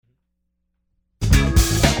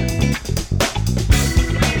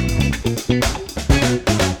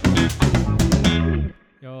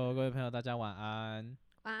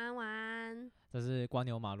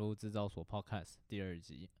陆自造所 Podcast 第2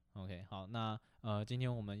集。OK， 好，那今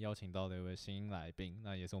天我们邀请到的一位新来宾，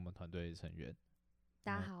那也是我们团队的成员。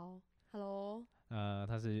大家好，Hello。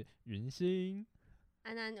他是云欣。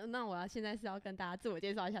那我现在是要跟大家自我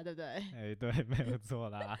介绍一下，对不对？对，没有错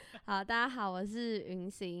啦。好，大家好，我是云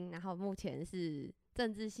欣，然后目前是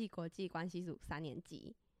政治系国际关系组3年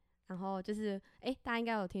级。然后就是大家应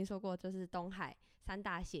该有听说过，就是东海3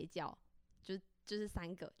大邪教，就是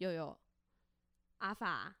3个，又有阿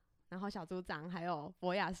法，然后小组长，还有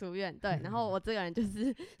博雅书院。对，然后我这个人就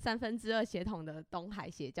是2/3血统的东海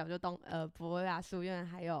邪教，就博雅书院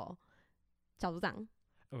还有小组长。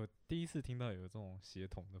我第一次听到有这种血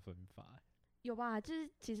统的分法。有吧？就是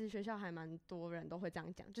其实学校还蛮多人都会这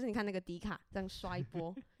样讲，就是你看那个迪卡这样刷一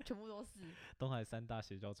波，全部都是东海3大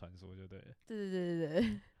邪教传说就对了。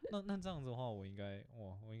对。那这样子的话，我应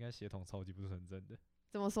该血统超级不纯正的。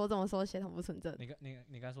怎么说血统不纯正？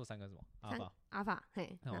你刚才说3个什么？阿法，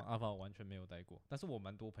嘿，阿法我完全没有待过，但是我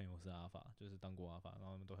蛮多朋友是阿法，就是当过阿法，然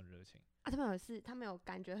后他们都很热情。他们有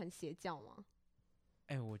感觉很邪教吗？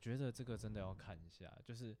我觉得这个真的要看一下，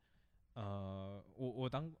就是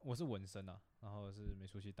我是文生啊，然后是美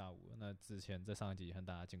术系大五，那之前在上一集也和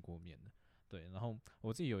大家见过面的。对，然后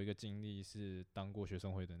我自己有一个经历是当过学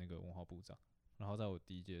生会的那个文化部长，然后在我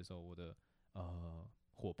第1届的时候，我的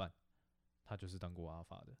伙伴他就是当过阿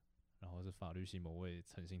法的，然后是法律系某位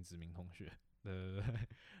诚信知名同学。对，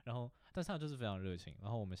然后但是他就是非常热情，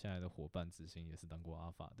然后我们现在的伙伴子欣也是当过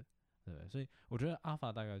阿法的。对，所以我觉得阿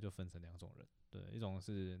法大概就分成2种人。对，一种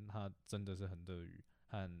是他真的是很乐于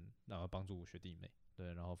和帮助学弟妹，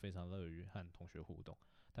对，然后非常乐于和同学互动。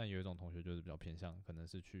但有一种同学就是比较偏向可能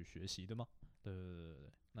是去学习的嘛，对，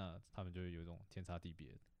那他们就会有一种天差地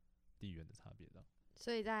远的差别这样。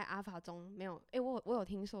所以在阿法中没有，我有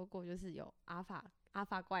听说过，就是有阿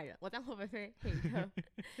法怪人，我这样会不会被黑客？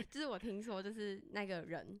就是我听说，就是那个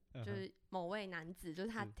人，就是某位男子，就是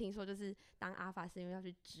他听说就是当阿法是因为要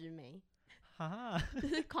去织眉，就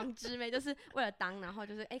是狂织眉，就是为了当，然后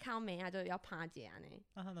就是看到眉啊就要趴姐啊呢。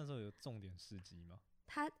那他那时候有重点事迹吗？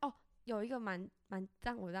他有一个蛮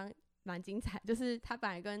精彩，就是他本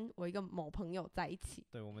来跟我一个某朋友在一起。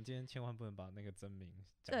对，我们今天千万不能把那个真名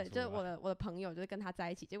讲出来。对，就是我的朋友，就是跟他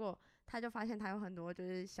在一起，结果他就发现他有很多就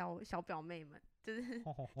是小表妹们，就是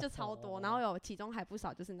就超多，然后其中还不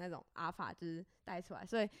少就是那种阿法就是带出来，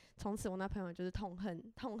所以从此我那朋友就是痛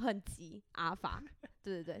恨极阿法。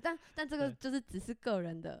对，但这个就是只是个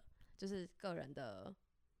人的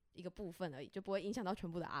一个部分而已，就不会影响到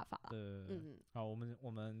全部的阿法啦。好，我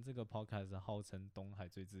们这个 podcast 号称东海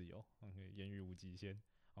最自由，言语无极限。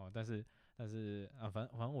但是反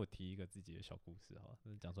正我提一个自己的小故事哈，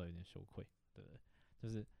讲出来有点羞愧，对，就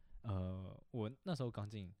是我那时候刚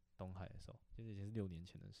进东海的时候，其实已经是6年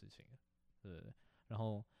前的事情了，对，然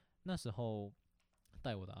后那时候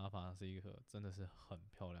带我的阿法是一个真的是很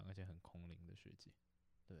漂亮而且很空灵的学姐，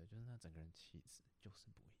对，就是那整个人气质就是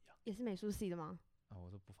不一样。也是美术系的吗？我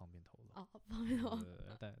都不方便透露。不方便透露。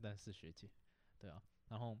但是学姐，对啊，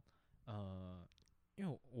然后因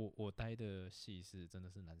为我待的系是真的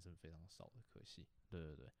是男生非常少的科系，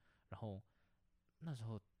对，然后那时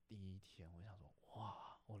候第1天我想说，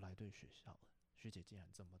哇，我来对学校了，学姐竟然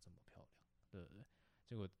这么漂亮，对，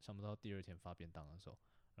结果想不到第2天发便当的时候，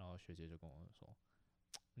然后学姐就跟我说，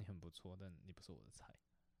你很不错，但你不是我的菜。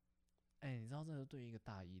你知道这个对于一个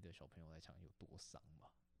大1的小朋友来讲有多伤吗？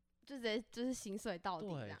就直接就是心碎到底。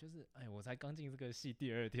对，就是我才刚进这个系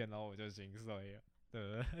第2天，然后我就心碎了，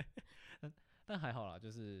对不对？但还好啦，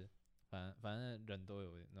就是反正人都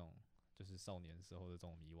有那种就是少年时候的这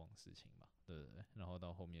种迷惘事情嘛，对，然后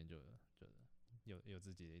到后面就有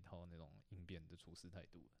自己的一套那种应变的处事态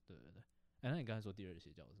度了，对。那你刚才说第2个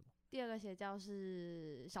邪教是什么？第2个邪教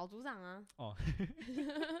是小组长啊。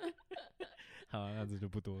好，那这就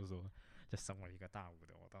不多说。就身为一个大5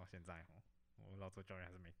的，我到现在我劳作教育还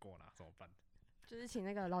是没过啦，怎么办？就是请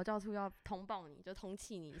那个劳教处要通报你，就通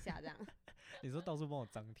缉你一下这样。你说到处帮我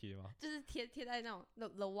张贴吗？就是贴在那种 the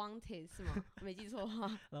wanted 是吗？没记错的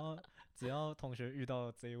话。然后只要同学遇到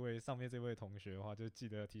上面这位同学的话，就记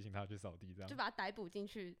得提醒他去扫地，这样就把他逮捕进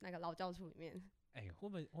去那个劳教处里面。会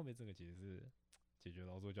不会这个其实是解决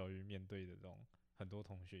劳作教育面对的这种很多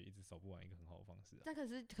同学一直扫不完一个很好的方式啊？但可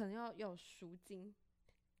是可能要有赎金。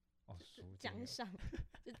奖赏，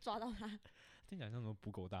就抓到他。听起来像什么捕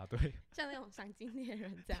狗大队，像那种赏金猎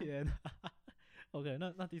人这样。天啊！OK，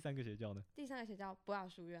 那第3个邪教呢？第3个邪教博雅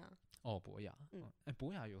书院啊。博雅。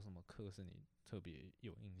博雅有什么课是你特别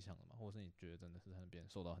有印象的吗？或者是你觉得真的是在那边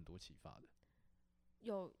受到很多启发的？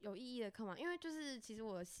有意义的课吗？因为就是其实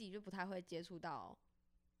我的系就不太会接触到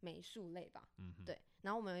美术类吧。对。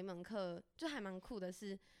然后我们有一门课就还蛮酷的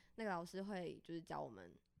是，那个老师会就是教我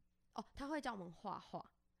们哦，他会教我们画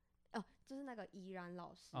画。哦，就是那个怡然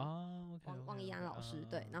老师王怡然老师，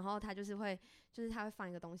对，然后他就是会放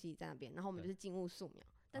一个东西在那边，然后我们就是静物素描，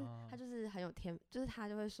但他就是很有就是他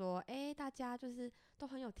就会说，大家就是都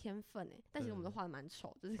很有天分但其实我们都画的蛮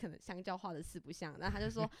丑，就是可能相较画的四不像，然后他就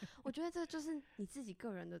说，我觉得这就是你自己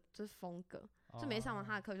个人的就是风格，就没上完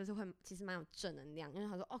他的课就是会其实蛮有正能量，因为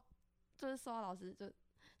他说就是受到老师就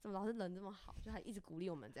怎么老师人这么好，就还一直鼓励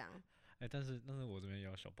我们这样。但是我这边也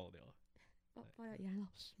要小爆料。爆料怡然老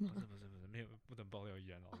师吗？不是，没有，不能爆料怡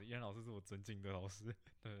然老师。怡然老师是我尊敬的老师，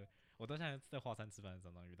对，我到现在在华山吃饭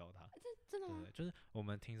常常遇到他。真的吗？对，就是我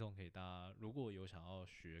们听众可以大家如果有想要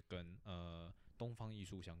学跟东方艺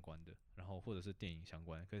术相关的，然后或者是电影相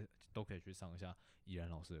关，都可以去上一下怡然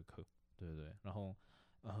老师的课，对。然后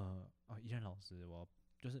怡然老师，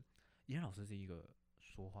就是怡然老师是一个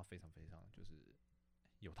说话非常非常就是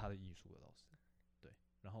有他的艺术的老师，对，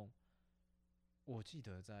然后。我记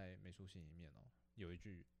得在美术系里面有一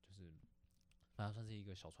句就是反正算是一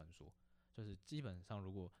个小传说，就是基本上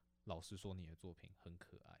如果老师说你的作品很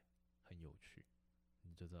可爱很有趣，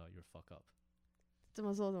你就知道 you're fuck up。 怎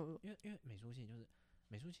么说因为美术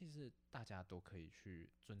系是大家都可以去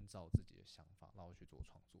遵照自己的想法然后去做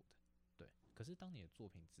创作的，对，可是当你的作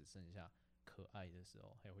品只剩下可爱的时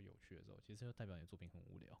候还有有趣的时候，其实就代表你的作品很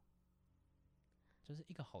无聊，就是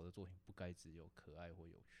一个好的作品不该只有可爱或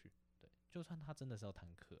有趣，对，就算他真的是要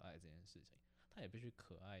谈可爱这件事情，他也必须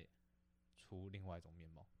可爱出另外一种面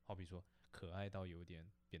貌，好比说可爱到有点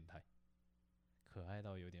变态，可爱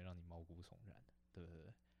到有点让你毛骨悚然，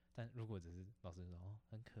对。但如果只是老师说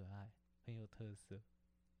很可爱很有特色，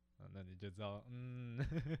那你就知道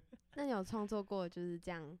那你有创作过就是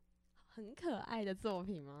这样很可爱的作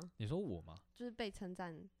品吗？你说我吗？就是被称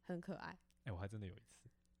赞很可爱。我还真的有一次，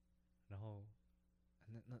然后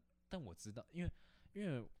但我知道，因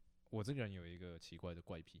为我这个人有一个奇怪的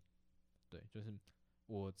怪癖，对，就是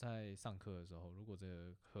我在上课的时候，如果这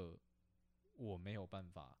个课我没有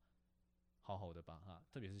办法好好的把它，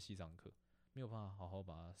特别是系上课，没有办法好好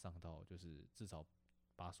把它上到就是至少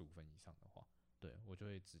85分以上的话，对，我就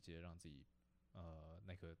会直接让自己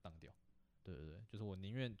那科当掉，对，就是我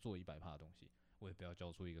宁愿做100%的东西，我也不要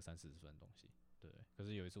交出一个30-40分的东西，对。可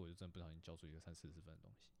是有一次我就真的不小心交出一个30-40分的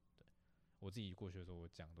东西，对，我自己过去的时候我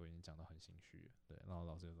都已经讲到很心虚了，对，然后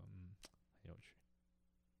老师就说很有趣，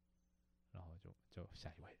然后就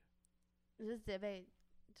下一位了，你是直接被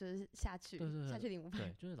就是下去，对，下去领500，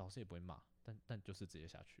对，就是老师也不会骂，但就是直接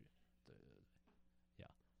下去，对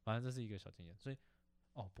呀，反正这是一个小经验，所以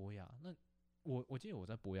博雅，那我记得我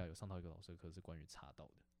在博雅有上到一个老师的课是关于茶道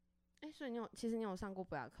的，所以其实你有上过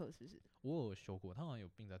博雅课是不是？我有修过，他好像有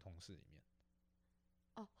并在通识里面。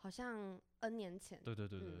好像 N 年前。对，的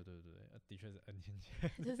确是 N 年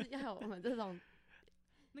前。就是要有我们这种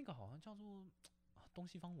那个好像叫做东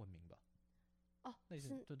西方文明吧？类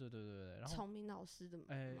似，是对，然后崇明老师的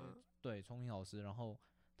吗？对，崇明老师，然后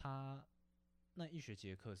他那一学期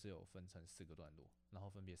的课是有分成4个段落，然后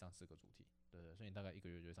分别上4个主题，对，所以你大概1个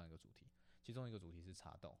月就会上1个主题，其中一个主题是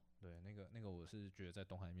茶道，对，那个我是觉得在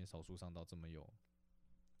东海里面少数上到这么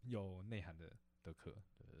有内涵的课，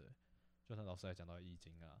对，就算老师还讲到易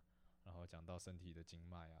经啊，然后讲到身体的经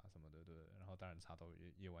脉啊什么的，对，然后当然茶道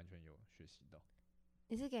也完全有学习到。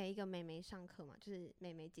你是给一个妹妹上课吗？就是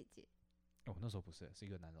妹妹姐姐？那时候不是，是一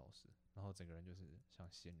个男老师，然后整个人就是像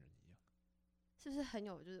仙人一样，是不是很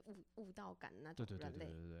有就是悟道感的那种人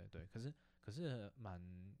类？对，可是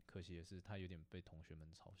蛮可惜的是，他有点被同学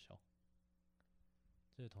们嘲笑，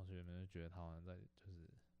就是同学们就觉得他好像在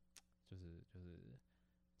就是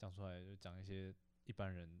讲出来就讲一些一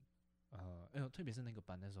般人特别是那个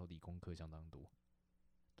班那时候理工科相当多，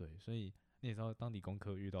对，所以你也知道，当理工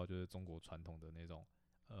科遇到就是中国传统的那种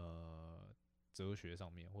哲学上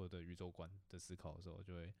面或者对宇宙观的思考的时候，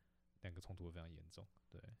就会2个冲突会非常严重，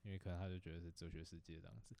对，因为可能他就觉得是哲学世界这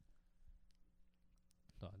样子，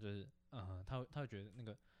对吧？就是他会觉得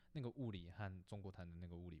那个物理和中国谈的那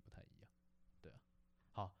个物理不太一样，对啊。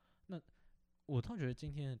好，那我倒觉得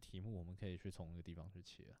今天的题目我们可以去从一个地方去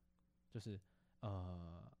切就是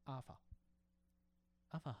阿法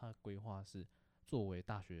它的规划是作为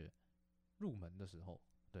大学入门的时候，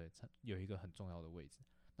对，有一个很重要的位置。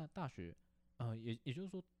那大学也就是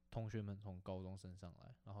说，同学们从高中升上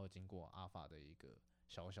来，然后经过阿法的一个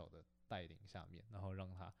小小的带领下面，然后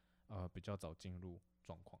让他比较早进入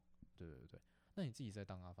状况，对。那你自己在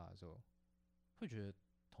当阿法的时候，会觉得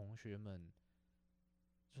同学们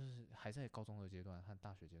就是还在高中的阶段和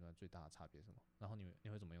大学阶段最大的差别是什么？然后你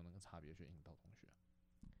会怎么用那个差别去引导同学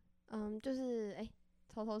就是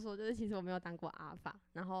偷偷说，就是其实我没有当过阿法，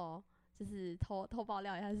然后就是偷爆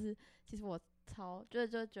料一下，就是其实我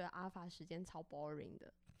就觉得阿法时间超 boring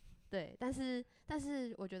的。对，但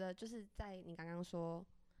是我觉得就是在你刚刚说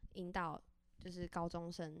引导就是高中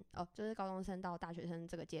生就是高中生到大学生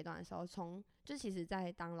这个阶段的时候，就其实在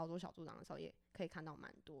当劳作小组长的时候也可以看到蛮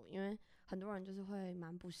多，因为很多人就是会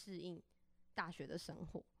蛮不适应大学的生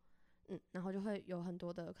活，然后就会有很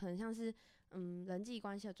多的可能像是人际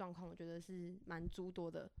关系的状况，我觉得是蛮诸多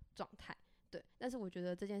的状态。对，但是我觉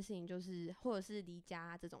得这件事情就是或者是离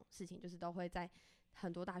家这种事情，就是都会在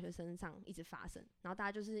很多大学生上一直发生，然后大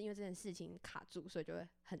家就是因为这件事情卡住，所以就会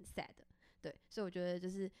很 sad。对，所以我觉得就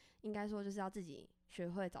是应该说就是要自己学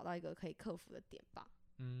会找到一个可以克服的点吧。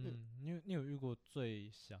你有遇过最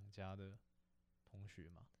想家的同学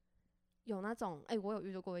吗？有那种我有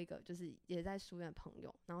遇到过一个就是也在书院的朋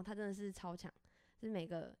友，然后他真的是超强，就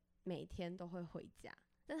是每天都会回家，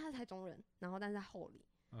但是他是台中人，然后但是在后里，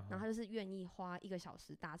然后他就是愿意花1个小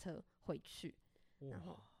时搭车回去，然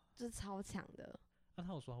后就是超强的。那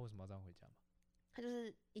他有说他为什么要这样回家吗？他就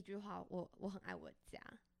是一句话，我很爱我的家，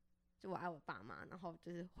就我爱我爸妈，然后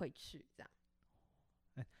就是回去这样。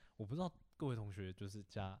我不知道各位同学就是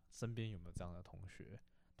身边有没有这样的同学，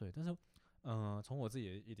对，但是从我自己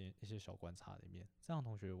的一些小观察里面，这样的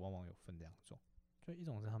同学往往有分2种，就一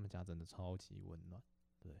种是他们家真的超级温暖，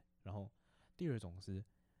对，然后第2种是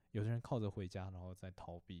有些人靠着回家，然后再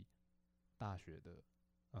逃避大学的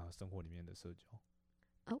生活里面的社交。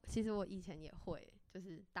其实我以前也会，就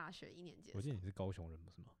是大学1年级的时候。我记得你是高雄人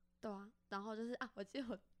不是吗？对啊，然后就是我记得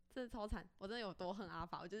我真的超惨，我真的有多恨阿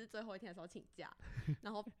法，我就是最后一天的时候请假，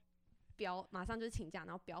然后马上就是请假，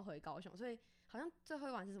然后飙回高雄，所以好像最后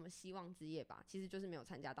一晚是什么希望之夜吧，其实就是没有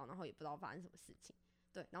参加到，然后也不知道发生什么事情。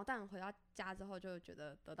对，然后但回到家之后就觉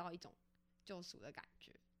得得到一种救赎的感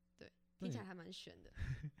觉，对，听起来还蛮悬的。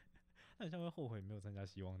那你现在会后悔没有参加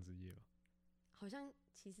希望之夜吗？好像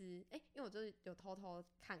其实因为我就是有偷偷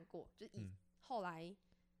看过，就是后来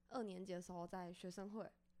2年级的时候在学生会，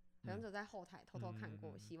好像就在后台偷偷看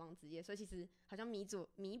过希望之夜，所以其实好像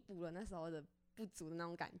弥补了那时候的不足的那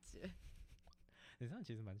种感觉。你这样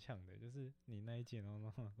其实蛮呛的，就是你那一届，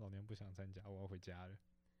然后老娘不想参加，我要回家了，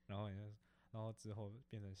然后之后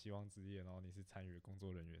变成希望之夜，然后你是参与工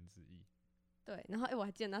作人员之一。对，然后我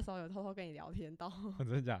还记得那时候有偷偷跟你聊天到，真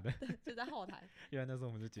的假的？对，就在后台。原来那时候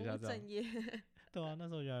我们就结下这样。不务正业。对啊，那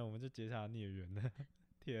时候原来我们就结下孽缘了。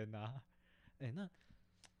天哪！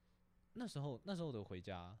那时候的回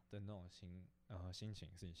家的那种心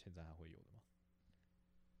情，是你现在还会有的吗？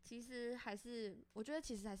其实我觉得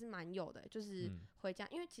其实还是蛮有的，就是回家，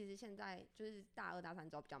因为其实现在就是大2、大3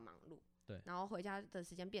之后比较忙碌，对，然后回家的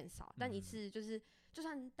时间变少，但一次就是就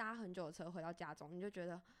算搭很久的车回到家中，你就觉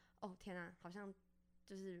得天啊，好像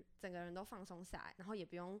就是整个人都放松下来，然后也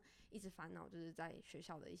不用一直烦恼就是在学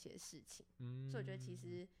校的一些事情，所以我觉得其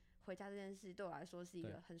实回家这件事对我来说是一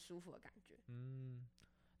个很舒服的感觉。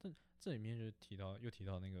但这里面就又提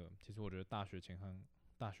到那个，其实我觉得大学前和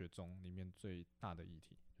大学中里面最大的议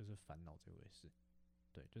题就是烦恼这回事。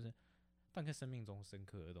对，就是大概生命中深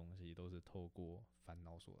刻的东西都是透过烦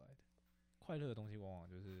恼所来的，快乐的东西往往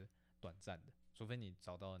就是短暂的，除非你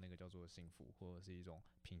找到那个叫做幸福或者是一种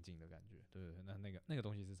平静的感觉。对，那个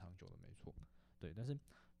东西是长久的，没错。对，但是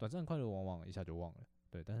短暂快乐往往一下就忘了。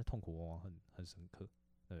对，但是痛苦往往很深刻。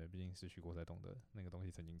对，毕竟失去过才懂得那个东西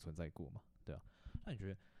曾经存在过嘛。对啊，那你觉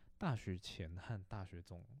得大学前和大学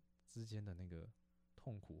中之间的那个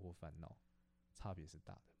痛苦或烦恼差别是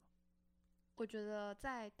大的吗？我觉得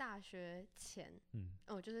在大学前，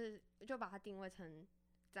就把它定位成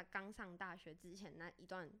在刚上大学之前那一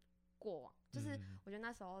段过往，就是我觉得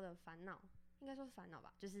那时候的烦恼，应该说是烦恼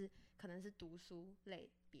吧，就是可能是读书类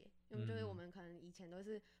别，因为就是我们可能以前都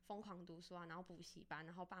是疯狂读书啊，然后补习班，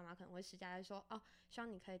然后爸妈可能会施加在说希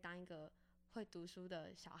望你可以当一个会读书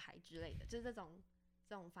的小孩之类的，就是这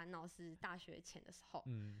种烦恼是大学前的时候。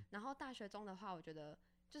然后大学中的话，我觉得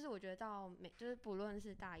到就是不论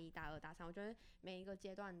是大1、大2、大3，我觉得每一个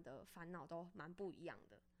阶段的烦恼都蛮不一样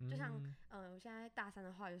的。就像我现在大3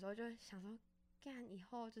的话，有时候就会想说，干以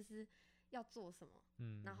后就是要做什么，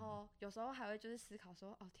然后有时候还会就是思考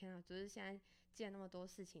说，天啊，就是现在记了那么多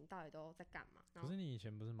事情，到底都在干嘛？可是你以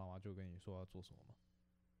前不是妈妈就跟你说要做什么吗？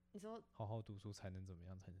你说好好读书才能怎么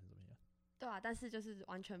样，才能怎么样？对啊，但是就是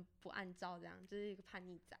完全不按照这样，就是一个叛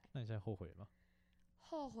逆仔。那你现在后悔吗？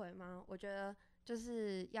后悔吗？我觉得就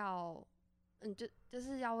是要，就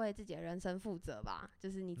是要为自己的人生负责吧。就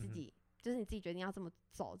是你自己，就是你自己决定要这么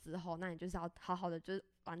走之后，那你就是要好好的就是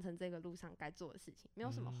完成这个路上该做的事情，没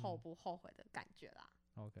有什么后不后悔的感觉啦。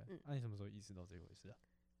OK，那你什么时候意识到这回事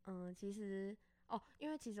啊？其实因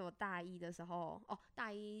为其实我大1的时候，大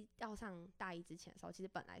1要上大1之前的时候，其实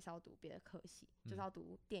本来是要读别的科系，就是要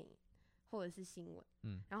读电影或者是新闻。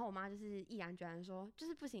然后我妈就是毅然决然说，就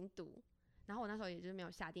是不行读。然后我那时候也就是没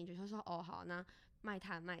有下定决心，说哦好，那卖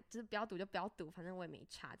它就是不要赌就不要赌，反正我也没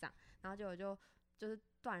差这样。然后结果就是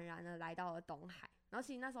断然的来到了东海，然后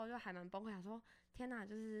其实那时候就还蛮崩溃，想说天哪，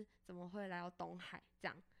就是怎么会来到东海这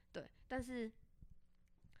样？对，但是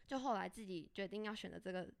就后来自己决定要选择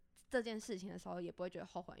这件事情的时候，也不会觉得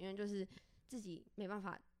后悔，因为就是自己没办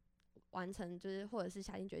法完成，就是或者是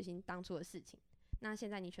下定决心当初的事情。那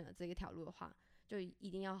现在你选择这一条路的话，就一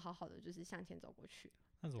定要好好的就是向前走过去。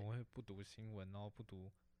那怎么会不读新闻，然后不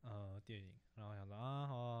读电影，然后想说啊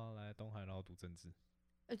好啊来东海，然后读政治？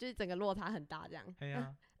就是整个落差很大这样。嘿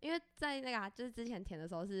啊，因为在那个就是之前填的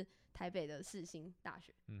时候是台北的世新大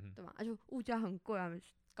学，对吗？而且物价很贵啊，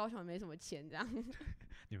高雄也没什么钱这样。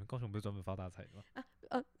你们高雄不是专门发大财的吗？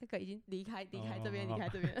那个已经离开这边，离开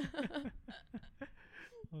这边。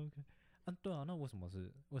OK， 对啊，那为什么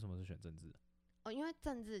是选政治？因为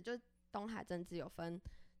政治就东海政治有分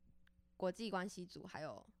国际关系组还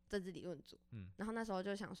有政治理论组，然后那时候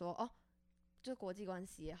就想说就国际关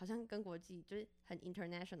系好像跟国际就是很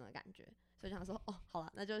international 的感觉，所以想说好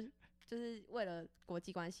了，那就是为了国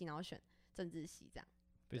际关系然后选政治系这样。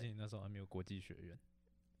毕竟你那时候还没有国际学院。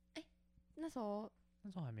那时候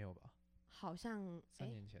还没有吧？好像3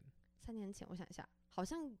年前。3年前我想一下，好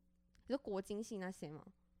像你说国经系那些吗？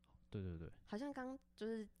对对对，好像刚就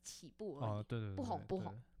是起步而已。对对对，不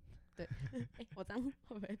红。对，我这样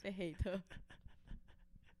会不会被黑特？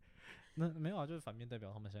那没有啊，就是反面代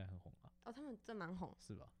表他们现在很红啊。他们真蛮红，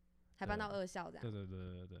是吧？还搬到二校这样。对对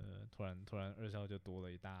对对对，突然二校就多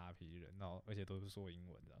了一大批人，然后而且都是说英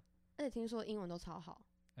文的。而且听说英文都超好。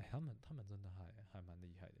他们真的还蛮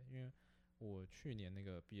厉害的，因为我去年那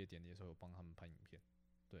个毕业典礼的时候有帮他们拍影片，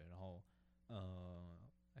对，然后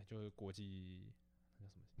就是国际那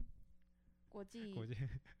叫什么？国际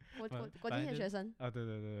线学生啊，对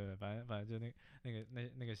对对对，反正就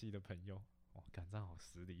那个系的朋友，干这样好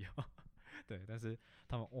失礼哦。对，但是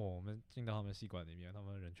他们我们进到他们系馆里面，他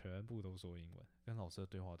们人全部都说英文，跟老师的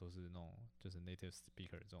对话都是那种就是 native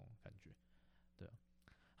speaker 这种感觉。对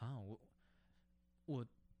啊，我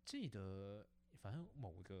记得反正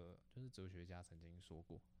某个就是哲学家曾经说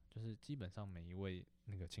过，就是基本上每一位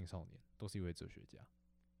那个青少年都是一位哲学家，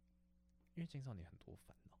因为青少年很多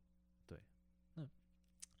烦恼。对，那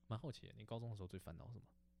蛮好奇的，你高中的时候最烦恼什么？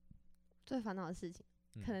最烦恼的事情，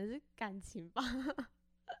可能是感情吧。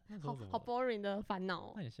好 boring 的烦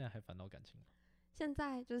恼。那你现在还烦恼感情吗？现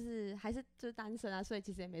在就是还是就是单身啊，所以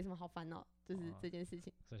其实也没什么好烦恼，就是这件事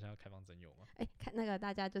情。所以现在要开放征友吗？看那个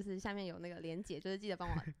大家就是下面有那个连结，就是记得帮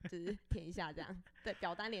我就是填一下这样。对，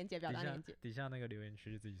表单连结。底下那个留言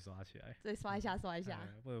区自己刷起来。对，刷一下。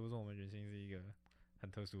不得不说，我们人心是一个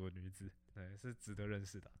很特殊的女子，对，是值得认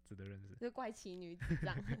识的，值得认识。就是怪奇女子这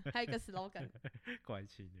样，还有一个 slogan。怪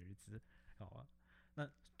奇女子，好啊。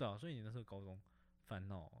那对啊，所以你那时候高中烦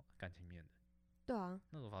恼感情面的。对啊。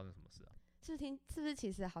那时候发生什么事啊？是不是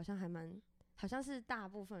其实好像是大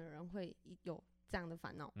部分人会有这样的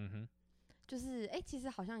烦恼？就是其实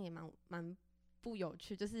好像也蛮不有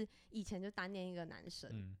趣，就是以前就单恋一个男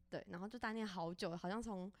生，对，然后就单恋好久，好像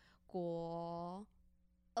从国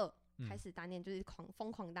2开始单恋，就是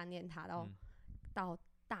疯狂单恋他到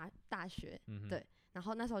大学，对，然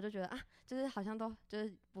后那时候就觉得就是好像都就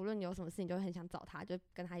是不论有什么事情就会很想找他，就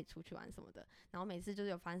跟他一起出去玩什么的，然后每次就是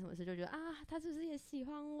有发生什么事就觉得他是不是也喜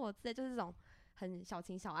欢我之类，就是这种很小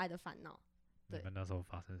情小爱的烦恼。对，你们那时候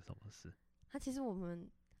发生什么事？其实我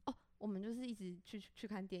们就是一直去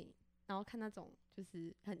看电影，然后看那种就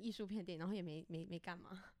是很艺术片电影，然后也没干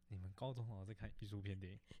嘛。你们高中老在看艺术片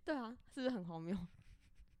电影？对啊，是不是很荒谬？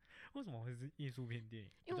为什么会是艺术片电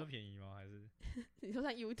影？比较便宜吗？还是你说像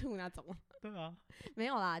YouTube 那种？对啊，没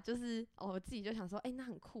有啦，就是我自己就想说，那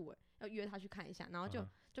很酷要约他去看一下，然后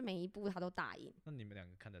就每一部他都答应。那你们两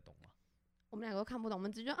个看得懂吗？我们两个都看不懂，我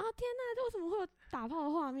们只觉得天哪，这为什么会有打炮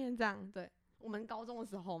的画面这样？对，我们高中的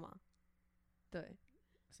时候嘛，对，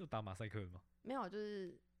是有打马赛克的吗？没有，就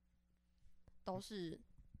是都是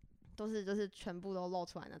就是全部都露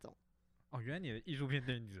出来那种。原来你的艺术片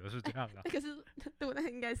电影指的是这样啊？那个是对，那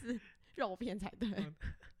应该是肉片才对。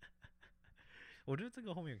我觉得这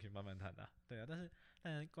个后面可以慢慢谈的，对啊。但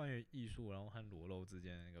是关于艺术然后和裸露之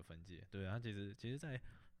间的那个分界，对啊，它其实在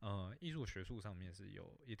艺术学术上面是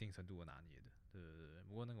有一定程度的拿捏的，对。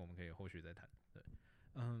不过那个我们可以后续再谈，对。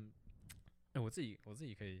我自己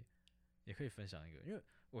也可以分享一个，因为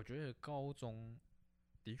我觉得高中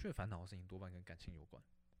的确烦恼的事情多半跟感情有关，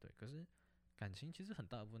对。可是感情其实很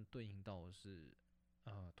大部分对应到的是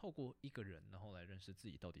透过一个人然后来认识自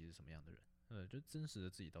己到底是什么样的人，就真实的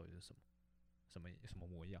自己到底是什么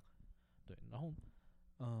模样，对。然后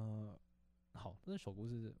好，这小故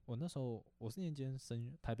事，我那时候我是念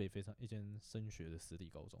台北一间升学的私立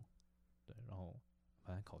高中，对，然后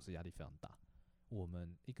反正考试压力非常大，我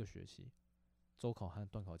们一个学期周考和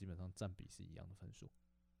段考基本上占比是一样的分数，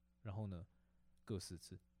然后呢各4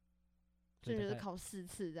次，所以就是考4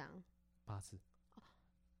次这样，8次，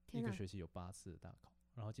天哪，一个学期有8次的大考，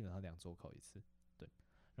然后基本上2周考1次，对，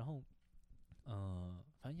然后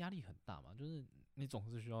反正压力很大嘛，就是你总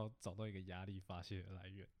是需要找到一个压力发泄的来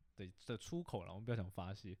源，对的出口啦，我们不要讲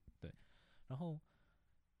发泄，对，然后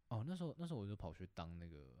那时候我就跑去当那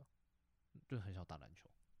个，就很想打篮球，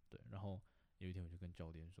对，然后有一天我就跟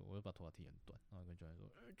教练说，我就把头发剃很短，然后跟教练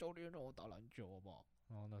说，教练让我打篮球好不好？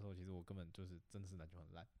然后那时候其实我根本就是真的是篮球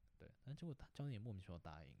很烂，对，但结果教练也莫名其妙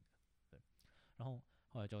答应了，对，然后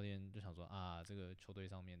后来教练就想说啊，这个球队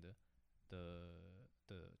上面就是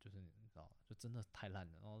你知道，就真的太烂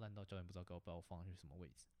了，然后烂到教练不知道该把我放去什么位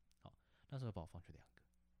置。好，那时候把我放去2个，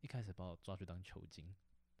一开始把我抓去当球精，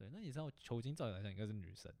对，那你知道球精照理来讲应该是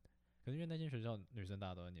女生，可是因为那间学校女生大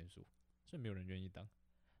家都在念书，所以没有人愿意当，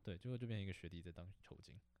对，结果就变成一个学弟在当球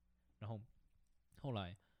精，然后后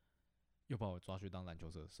来又把我抓去当篮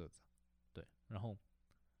球社的社长，对，然后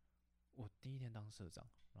我第一天当社长，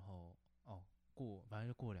然后反正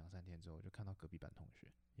就过了2、3天之后，就看到隔壁班同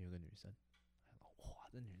学有一个女生，哇，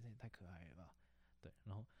这女生也太可爱了吧，对，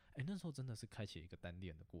然后那时候真的是开启了一个单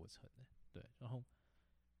恋的过程，对，然后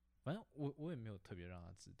反正我也没有特别让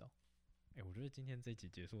她知道，我觉得今天这一集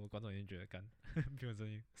结束，观众已经觉得干，比我声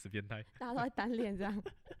音死变态，大家都在单恋这样。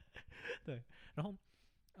对，然后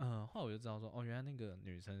后来我就知道说，原来那个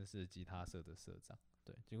女生是吉他社的社长，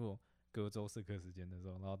对，结果隔周社课时间的时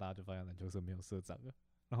候，然后大家就发现篮球社没有社长了，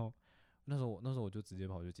然后那时候我就直接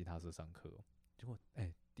跑去吉他社上课，结果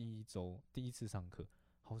第一次上课，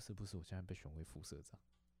好死不死我现在被选为副社长。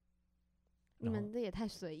你们这也太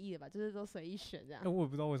随意了吧，就是都随意选这样。我也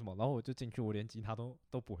不知道为什么，然后我就进去，我连吉他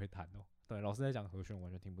都不会弹哦，对，老师在讲和弦我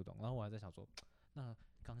完全听不懂，然后我还在想说，那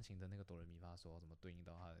钢琴的那个哆来咪发嗦怎么对应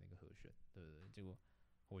到他的那个和弦，对不对？结果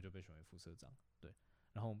我就被选为副社长，对，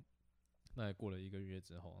然后那过了1个月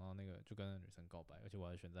之后，然后那个就跟那个女生告白，而且我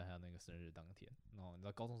还选在她那个生日当天，然后你知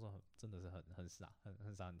道高中时候真的是很傻，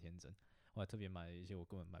很傻很天真，我还特别买了一些我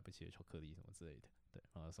根本买不起的巧克力什么之类的，对，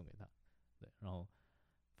然后送给她，对，然后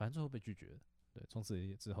反正最后被拒绝了，对，从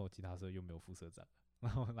此之后吉他社又没有副社长了，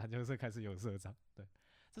然后篮球社开始有社长，对，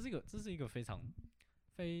这是一个非常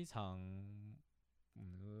非常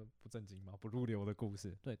不正经嘛，不入流的故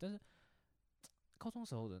事，对，但是高中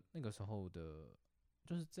时候的那个时候的，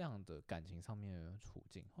就是这样的感情上面的处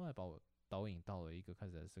境，后来把我导引到了一个开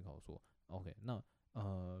始在思考说 ，OK， 那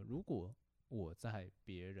如果我在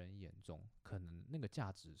别人眼中可能那个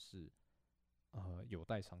价值是有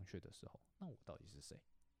待商榷的时候，那我到底是谁？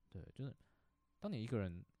对，就是当你一个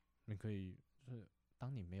人，你可以就是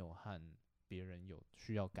当你没有和别人有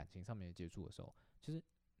需要感情上面的接触的时候，其实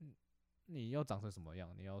你要长成什么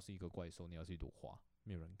样？你要是一个怪兽，你要是一朵花，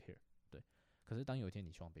没有人 care。对，可是当有一天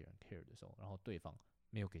你希望别人 care 的时候，然后对方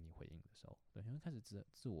没有给你回应的时候，对，你会开始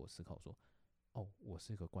自我思考说，我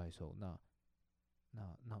是个怪兽，那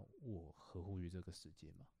我合乎于这个世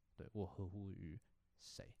界吗？对，我合乎于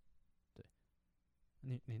谁？对，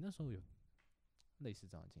你那时候有类似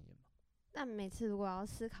这样的经验吗？但每次如果要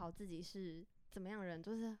思考自己是怎么样的人，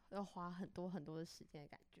就是要花很多很多的时间的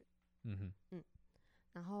感觉。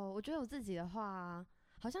然后我觉得我自己的话，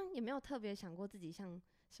好像也没有特别想过自己像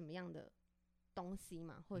什么样的东西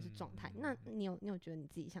嘛，或者是状态。那你有觉得你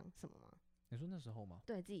自己像什么吗？你说那时候吗？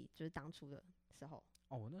对自己就是当初的时候。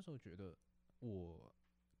我那时候觉得我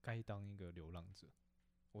该当一个流浪者，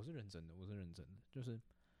我是认真的，就是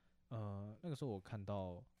那个时候我看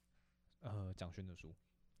到蒋勋的书，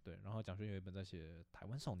对，然后蒋勋有一本在写台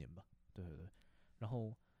湾少年吧，对，然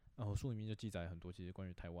后书里面就记载很多其实关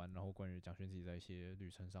于台湾，然后关于蒋勋自己在一些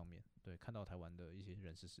旅程上面，对，看到台湾的一些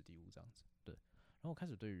人事实地物这样子，对，然后我开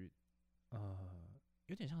始对于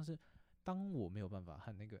有点像是当我没有办法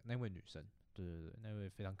和那位女生，对，那位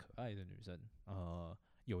非常可爱的女生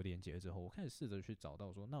有连结之后，我开始试着去找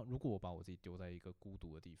到说，那如果我把我自己丢在一个孤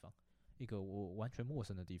独的地方，一个我完全陌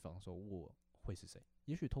生的地方的时候，我会是谁？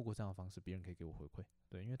也许透过这样的方式，别人可以给我回馈，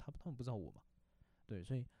对，因为他们不知道我嘛，对，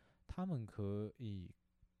所以他们可以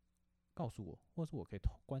告诉我，或是我可以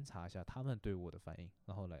观察一下他们对我的反应，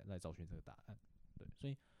然后来找寻这个答案，对，所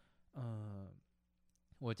以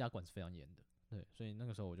我的家管是非常严的，对，所以那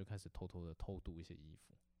个时候我就开始偷偷的偷渡一些衣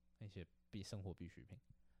服，一些生活必需品，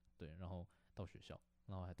对，然后到学校，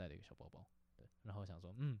然后还带了一个小包包，对，然后想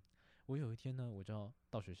说，我有一天呢，我就要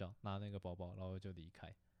到学校拿那个包包，然后就离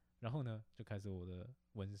开，然后呢，就开始我的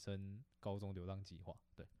纹身高中流浪计划，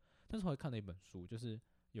对，但是后来看了一本书，就是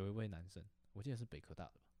有一位男生，我记得是北科大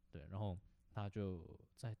的吧，对，然后他就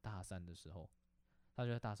在大三的时候，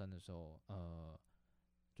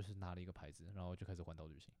就是拿了一个牌子，然后就开始环岛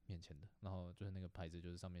旅行，免钱的，然后就是那个牌子就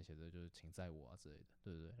是上面写着就是请载我啊之类的，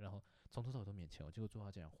对对对，然后从头到尾都免钱结果最后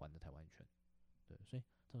他竟然环了台湾一圈，对，所以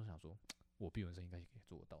当时想说，我毕文生应该也可以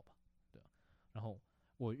做得到吧，对啊，然后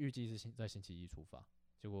我预计是在星期一出发，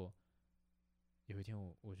结果有一天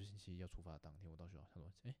我就星期一要出发的当天，我到学校，他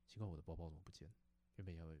说，奇怪，我的包包怎么不见了？原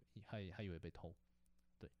本还以为被偷，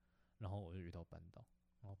对，然后我就遇到班导，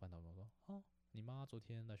然后班导跟我说，哦，你妈昨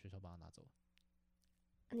天来学校把它拿走了。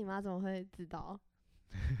你妈怎么会知道？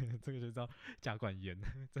这个就叫家管严，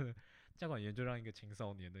真的家管严就让一个青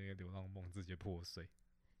少年的一个流浪梦直接破碎。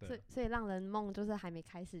对啊，所以让人梦就是还没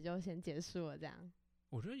开始就先结束了这样。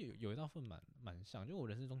我觉得有一大份蛮像，就我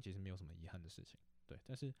人生中其实没有什么遗憾的事情，对，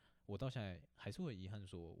但是我到现在还是会遗憾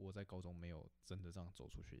说我在高中没有真的这样走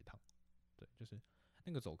出去一趟，对，就是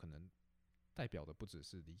那个走可能代表的不只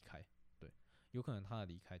是离开，对，有可能他的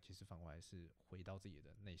离开其实反过来是回到自己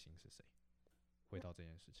的内心是谁，回到这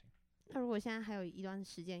件事情。那如果现在还有一段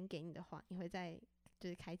时间给你的话，你会再就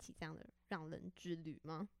是开启这样的让人之旅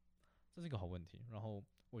吗？这是一个好问题。然后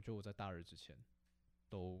我觉得我在大二之前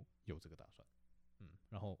都有这个打算，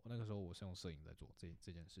然后那个时候我是用摄影在做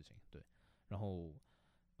这件事情，对。然后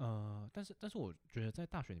但是我觉得在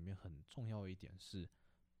大学里面很重要一点是，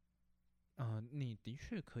你的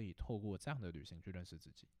确可以透过这样的旅行去认识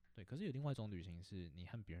自己，对。可是有另外一种旅行是你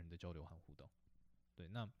和别人的交流和互动，对。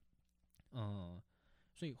那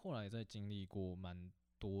所以后来在经历过蛮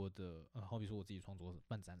多的，好比说我自己创作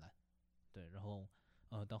办展览，对，然后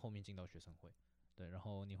到后面进到学生会，对，然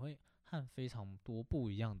后你会和非常多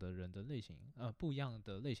不一样的人的类型，不一样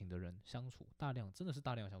的类型的人相处，真的是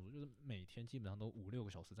大量相处，就是每天基本上都5-6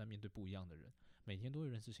个小时在面对不一样的人，每天都会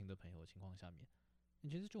认识新的朋友的情况下面，你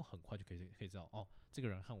其实就很快就可以知道，哦，这个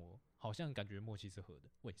人和我好像感觉默契是合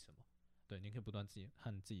的，为什么？对，你可以不断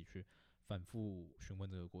和自己去反复询问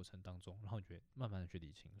这个过程当中，然后你觉得慢慢的去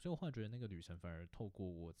理清。所以我后来觉得那个旅程反而透过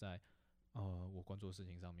我在我关注的事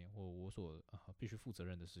情上面，或我所必须负责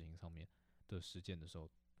任的事情上面的实践的时候，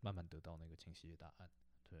慢慢得到那个清晰的答案。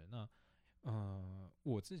对，那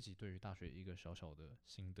我自己对于大学一个小小的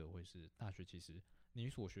心得会是，大学其实你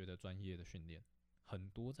所学的专业的训练很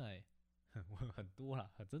多很多啦，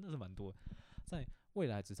真的是蛮多，在未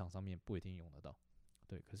来职场上面不一定用得到。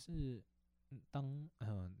对，可是当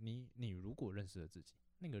你如果认识了自己，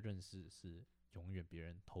那个认识是永远别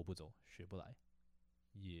人偷不走、学不来，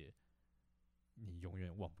也你永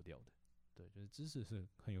远忘不掉的。对，就是知识是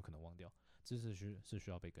很有可能忘掉，知识是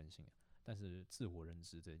需要被更新的，但是自我认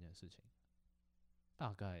知这件事情，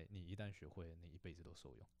大概你一旦学会了，你一辈子都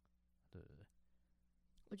受用。对对对。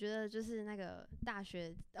我觉得就是那个大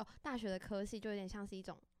学的科系就有点像是一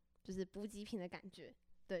种就是补给品的感觉，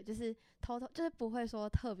对，就是就是不会说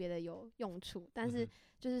特别的有用处，但是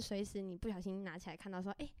就是随时你不小心拿起来看到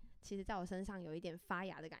说，其实在我身上有一点发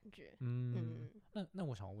芽的感觉。那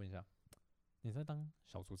我想问一下，你在当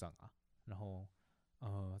小组长啊，然后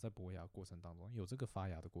在博雅过程当中有这个发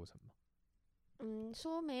芽的过程吗？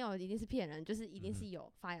说没有一定是骗人，就是一定是有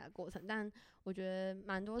发芽的过程，但我觉得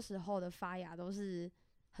蛮多时候的发芽都是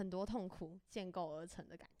很多痛苦建构而成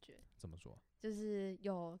的感觉。怎么说？就是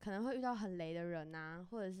有可能会遇到很雷的人啊，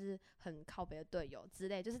或者是很靠北的队友之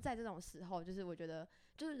类，就是在这种时候，就是我觉得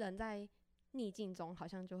就是人在逆境中好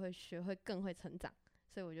像就会学会更会成长，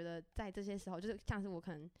所以我觉得在这些时候，就是像是我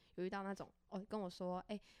可能有遇到那种跟我说，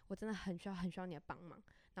我真的很需要你的帮忙，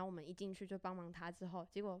然后我们一进去就帮忙他之后，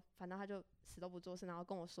结果反倒他就死都不做事，然后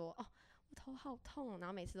跟我说，我头好痛，然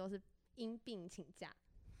后每次都是因病请假，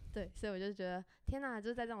对，所以我就觉得天哪，就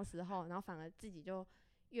是在这种时候，然后反而自己就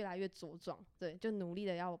越来越茁壮，对，就努力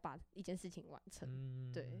的要把一件事情完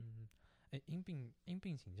成，对。因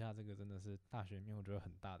病请假这个真的是大学里面我觉得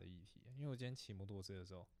很大的议题，因为我今天骑摩托车的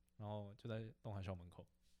时候，然后就在东海校门口，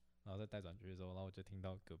然后在待转区的时候，然后我就听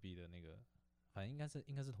到隔壁的那个，反正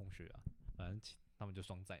应该是同学啊，反正他们就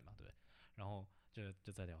双载嘛，对不对？然后就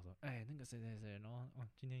在聊说，那个谁谁谁，然后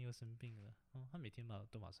今天又生病了，他每天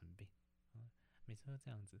都生病，每次都这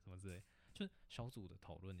样子什么之类，就是小组的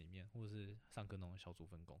讨论里面，或者是上课那种小组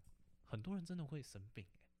分工，很多人真的会生病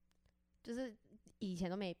就是以前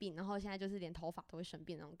都没病，然后现在就是连头发都会生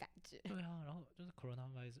病那种感觉。对啊，然后就是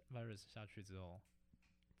coronavirus 下去之后，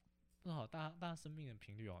不知道大家生病的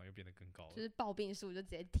频率好像又变得更高了，就是暴病数就直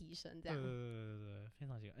接提升这样。对，非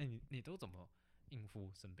常奇怪。你都怎么应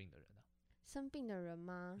付生病的人啊？生病的人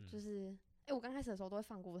吗？就是我刚开始的时候都会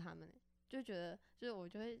放过他们，就觉得就是我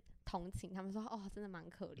就会同情他们说真的蛮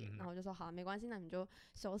可怜，然后我就说好没关系，那你们就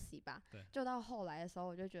休息吧。对。就到后来的时候，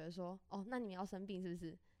我就觉得说那你们要生病是不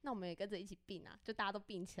是？那我们也跟着一起病啊，就大家都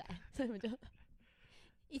病起来，所以我们就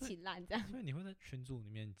一起烂这样。所以你会在群组里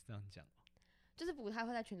面这样讲吗？就是不太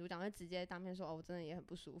会在群组讲，会直接当面说，哦，我真的也很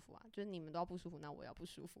不舒服啊，就是你们都要不舒服，那我也要不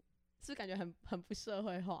舒服，是不是感觉很不社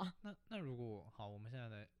会化？那如果好，我们现在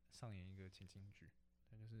来上演一个情境剧，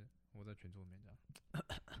那就是我在群组里面讲，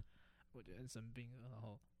我今天生病了，然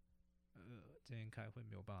后今天开会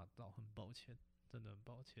没有办法到，很抱歉，真的很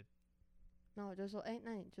抱歉。然后我就说，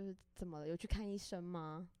那你就是怎么了？有去看医生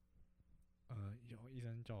吗？有医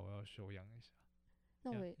生叫我要休养一下，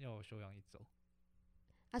那我要我休养1周。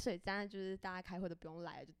所以这样就是大家开会都不用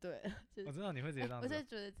来了就对了。就是、我知道你会直接这样子，我是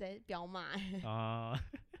觉得直接彪骂啊。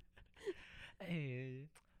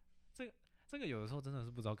这个有的时候真的是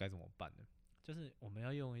不知道该怎么办的，就是我们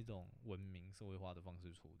要用一种文明社会化的方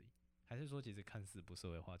式处理，还是说其实看似不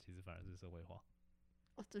社会化，其实反而是社会化？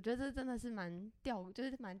我觉得这真的是就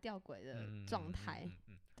是蛮吊诡的状态。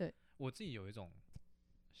对，我自己有一种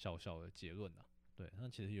小小的结论啊，对，那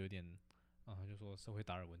其实有一点就说社会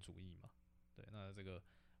达尔文主义嘛，对，那这个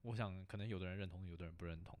我想可能有的人认同，有的人不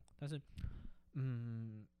认同，但是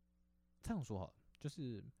这样说好了，就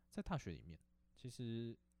是在大学里面，其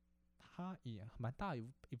实它也蛮大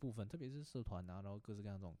一部分，特别是社团啊，然后各式各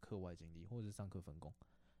样这种课外经历或者是上课分工，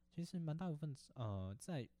其实蛮大部分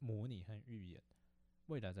在模拟和预演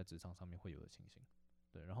未来在职场上面会有的情形。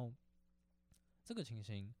对，然后这个情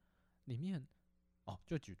形里面，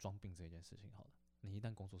就举装病这件事情好了。你一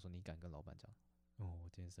旦工作的时候，你敢跟老板讲，我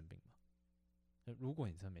今天生病吗？如果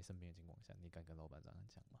你真的没生病的情况下，你敢跟老板这样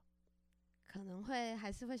讲吗？可能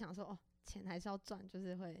还是会想说，钱还是要赚，就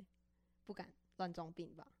是会不敢乱装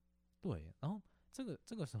病吧。对，然后这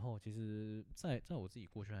个时候，其实在我自己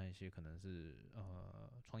过去的一些可能是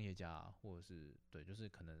创业家或者是对，就是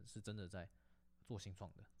可能是真的在做新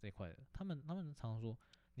创的这一块的，他们常常说，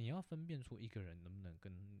你要分辨出一个人能不能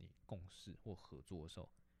跟你共事或合作的时候，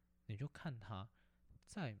你就看他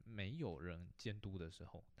在没有人监督的时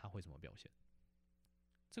候，他会怎么表现。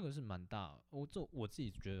这个是蛮大，我自己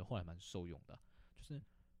觉得后来蛮受用的，就是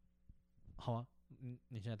好啊，你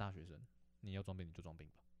现在大学生，你要装病你就装病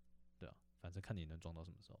吧，对啊，反正看你能装到什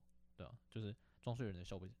么时候，对啊，就是装睡的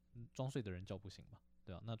人叫不醒嘛，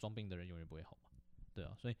对啊，那装病的人永远不会好嘛，对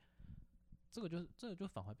啊，所以这个就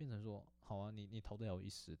反而变成说，好啊，你逃得了一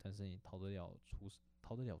时，但是你逃得了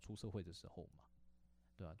出社会的时候嘛，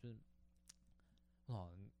对啊，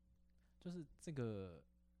就是这个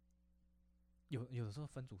有的时候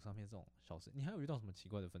分组上面这种小事，你还有遇到什么奇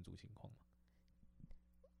怪的分组情况吗？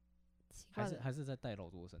还是在带劳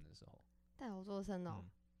作生的时候？带劳作生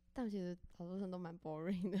但其实劳作生都蛮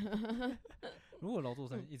boring 的。如果劳作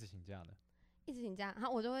生一直请假呢？一直请假，然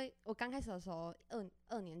后我刚开始的时候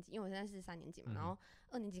二年级，因为我现在是3年级嘛，然后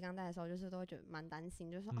2年级刚带的时候，就是都会觉得蛮担心，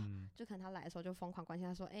就是说就可能他来的时候就疯狂关心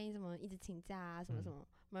他说，你怎么一直请假啊，什么什么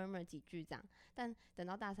murmur 几句这样。但等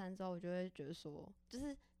到大3之后，我就会觉得说，就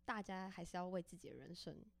是大家还是要为自己的人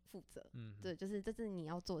生负责，对，就是这是你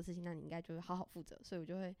要做的事情，那你应该就是好好负责，所以我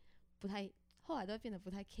就会后来都会变得不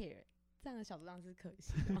太 care， 这样的小组长是可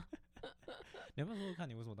惜的吗？你要不要说说看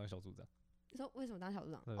你为什么当小组长？你说为什么当小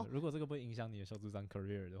组长？如果这个不会影响你的小组长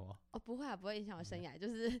career 的话，不会啊，不会影响我生涯。就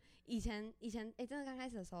是以前真的刚开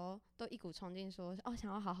始的时候，都一股冲劲说，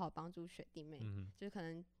想要好好帮助学弟妹，就是可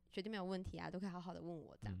能学弟妹有问题啊，都可以好好的问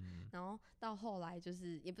我这样。然后到后来就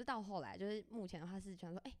是也不是到后来，就是目前的话是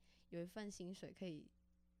想说，有一份薪水可以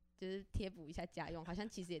就是贴补一下家用，好像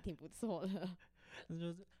其实也挺不错的。那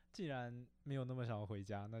就是既然没有那么想要回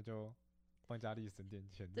家，那就帮家里省点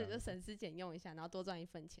钱，对，就省吃俭用一下，然后多赚一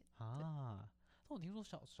份钱啊。但我听说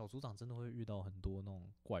小组长真的会遇到很多那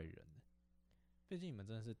种怪人，毕竟你们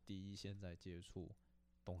真的是第一线在接触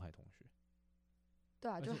东海同学。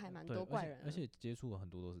对啊，就还蛮多怪人，而且接触了很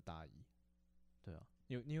多都是大一。对啊，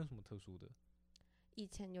你有什么特殊的？以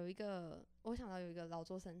前我想到有一个劳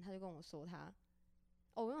作生，他就跟我说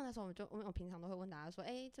因为那时候我平常都会问大家说，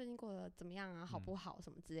最近过得怎么样啊，好不好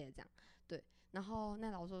什么之类的这样。对，然后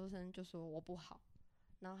那劳作生就说我不好，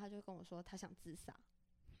然后他就跟我说他想自杀。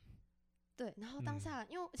对，然后当下，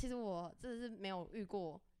因为其实我真的是没有遇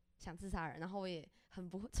过想自杀的人，然后我也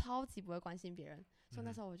超级不会关心别人，所以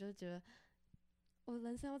那时候我就觉得我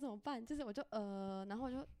人生要怎么办？就是然后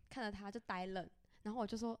我就看着他就呆愣，然后我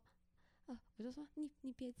就说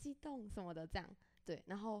你别激动什么的这样。对，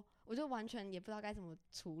然后我就完全也不知道该怎么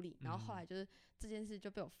处理，然后后来就是这件事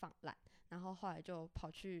就被我放烂，然后后来就跑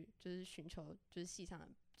去就是寻求就是系上的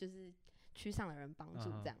就是区上的人帮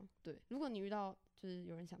助这样。对，如果你遇到就是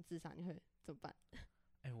有人想自杀，你会怎么办？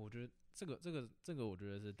我觉得这个我觉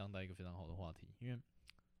得是当代一个非常好的话题，因为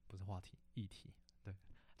不是话题，议题。对，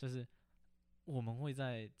就是我们会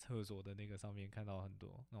在厕所的那个上面看到很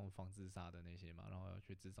多那种防自杀的那些嘛，然后要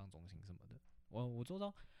去智障中心什么的。我周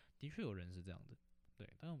遭的确有人是这样的，对，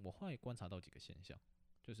但是我后来观察到几个现象，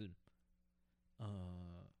就是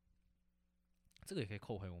这个也可以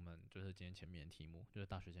扣回我们就是今天前面的题目，就是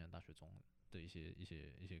大学前、大学中的一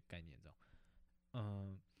些概念，这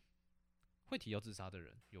样。会提要自杀的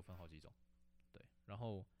人有分好几种，对。然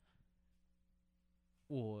后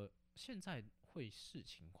我现在会视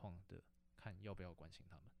情况的看要不要关心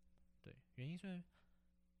他们，对。原因是因为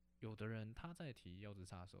有的人他在提要自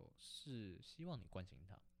杀的时候是希望你关心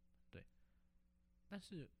他，对。但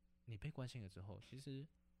是你被关心了之后，其实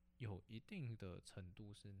有一定的程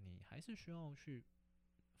度是你还是需要去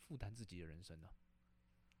负担自己的人生的。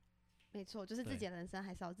没错，就是自己的人生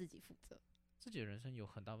还是要自己负责。自己的人生有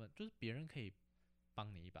很大部分就是别人可以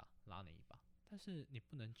帮你一把，拉你一把，但是你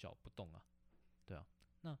不能脚不动啊，对啊。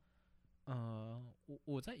那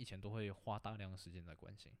我在以前都会花大量的时间在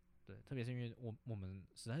关心，对，特别是因为我们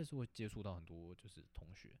实在是会接触到很多就是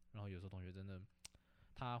同学，然后有时候同学真的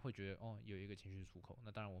他会觉得有一个情绪出口，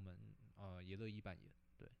那当然我们也乐意扮演，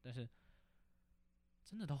对。但是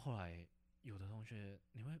真的到后来，有的同学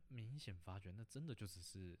你会明显发觉，那真的就只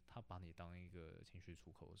是他把你当一个情绪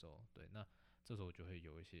出口的时候，对。那这时候就会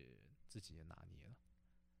有一些自己的拿捏了，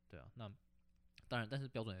对啊。那当然，但是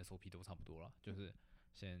标准 SOP 都差不多了，就是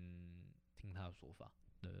先听他的说法，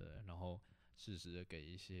对对对，然后适时的给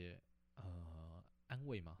一些安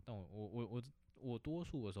慰嘛。但我多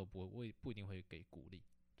数的时候不一定会给鼓励，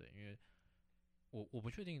对，因为我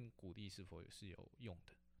不确定鼓励是否是有用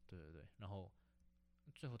的，对对对。然后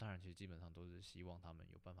最后当然其实基本上都是希望他们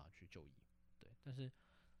有办法去就医，对。但是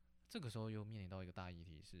这个时候又面临到一个大议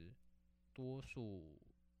题是，多数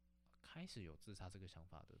开始有自杀这个想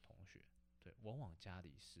法的同学，对，往往家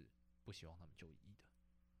里是不希望他们就医的。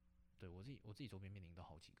对，我自己周边面临到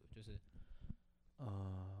好几个，就是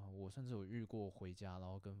我甚至有遇过回家然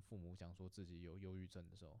后跟父母讲说自己有忧郁症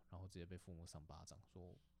的时候，然后直接被父母赏巴掌，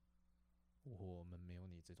说我们没有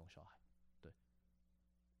你这种小孩。对，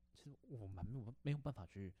其实我蛮没有办法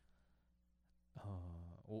去，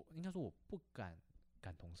我应该说我不感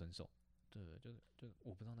同身受，对，就是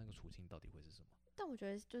我不知道那个处境到底会是什么。但我觉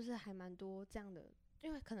得就是还蛮多这样的，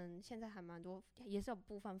因为可能现在还蛮多，也是有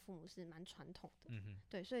部分父母是蛮传统的，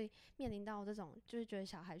对，所以面临到这种就是觉得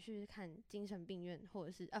小孩去看精神病院，或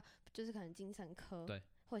者是就是可能精神科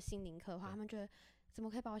或者心灵科的话，他们觉得怎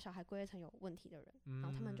么可以把我小孩归类成有问题的人，然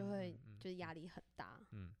后他们就会就是压力很大，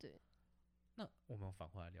对。那我们反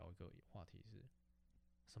过来聊一个话题是，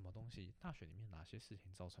什么东西？大学里面哪些事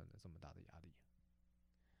情造成了这么大的压力？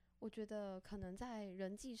我觉得可能在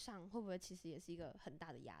人际上会不会其实也是一个很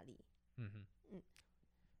大的压力？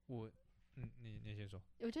你先说。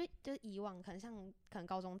我觉得就是以往可能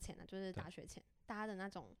高中前就是大学前，大家的那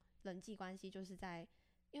种人际关系就是在，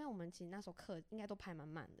因为我们其实那时候课应该都排满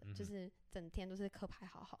满的，就是整天都是课排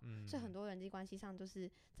好好，所以很多人际关系上就是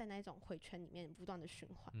在那一种回圈里面不断的循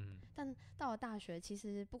环。但到了大学，其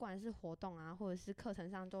实不管是活动啊，或者是课程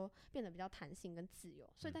上，都变得比较弹性跟自由，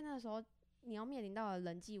所以在那个时候，你要面临到的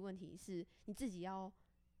人际问题是你自己要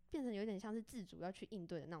变成有点像是自主要去应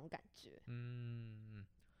对的那种感觉。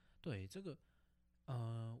对，这个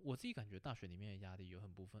我自己感觉大学里面的压力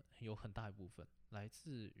有很大一部分来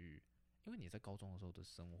自于，因为你在高中的时候的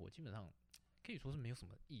生活基本上可以说是没有什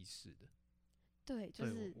么意识的。对，就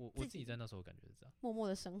是我自己在那时候感觉是这样，默默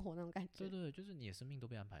的生活那种感觉。对对对，就是你的生命都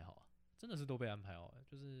被安排好啊，真的是都被安排好了，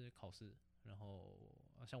就是考试，然后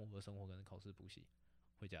像我的生活可能考试、补习、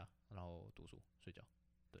回家，然后读书、睡觉，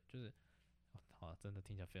对，就是好，真的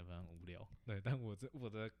听起来非常非常无聊，对，但我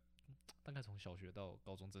的大概从小学到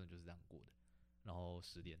高中真的就是这样过的，然后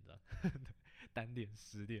10点这样，单点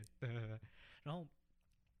10点，对，然后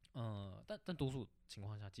但多数情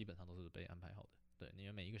况下基本上都是被安排好的，对，你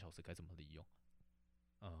每一个小时该怎么利用，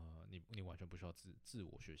你完全不需要自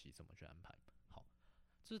我学习怎么去安排。好，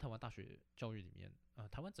这是台湾大学教育里面，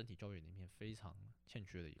台湾整体教育里面非常欠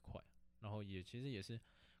缺的一块，然后其实也是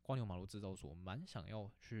蝸牛马陆自造所蛮想要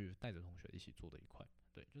去带着同学一起做的一块，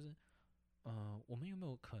对，就是我们有没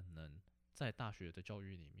有可能在大学的教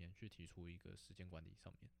育里面去提出一个时间管理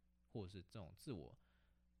上面，或者是这种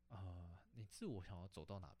你自我想要走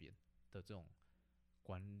到哪边的这种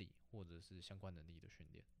管理或者是相关能力的训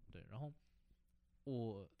练，对，然后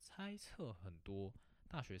我猜测很多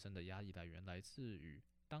大学生的压力来源来自于，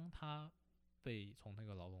当他被从那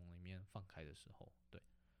个牢笼里面放开的时候，对，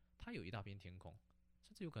他有一大片天空，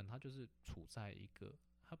甚至有可能他就是处在一个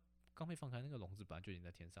他刚被放开那个笼子本来就已经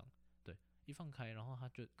在天上，对，一放开然后他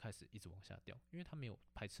就开始一直往下掉，因为他没有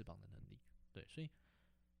拍翅膀的能力，对，所以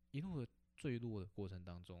一路的坠落的过程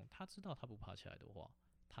当中，他知道他不爬起来的话，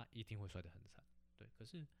他一定会摔得很惨，对，可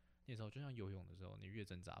是那时候就像游泳的时候，你越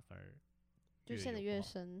挣扎反而就陷得越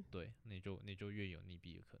深，对，你就越有溺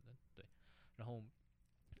毙的可能，对。然后，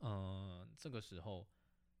这个时候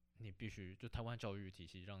你必须就台湾教育体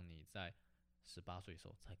系让你在18岁的时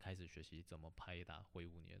候才开始学习怎么拍打挥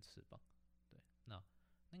舞你的翅膀。对，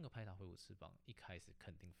那个拍打挥舞翅膀一开始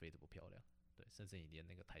肯定飞得不漂亮，对，甚至你连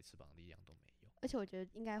那个抬翅膀的力量都没有。而且我觉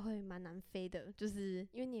得应该会蛮难飞的，就是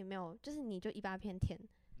因为你也没有，就是你就一大片天，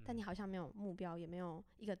但你好像没有目标，也没有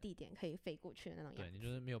一个地点可以飞过去的那种样子。对，你就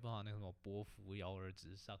是没有办法那个什么波浮摇而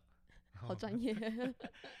直上。好专业。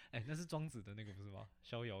那是庄子的那个不是吗？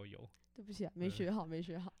逍遥游。对不起啊，没学好，没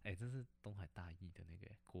学好。这是东海大义的那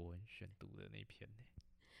个国文选读的那一篇呢。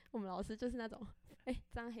我们老师就是那种，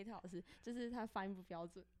张黑特老师就是他发音不标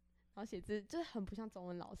准，然后写字就是很不像中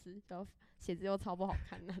文老师，然后写字又超不好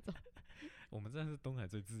看那种。我们真的是东海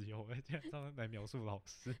最自由，这样来描述老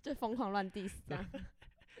师，就疯狂乱 diss 这样。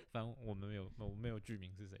反正我们没有剧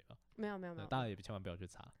名是谁吧？没有，大家也千万不要去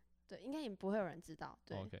查。对，应该也不会有人知道。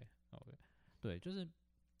对 ，OK， 对，就是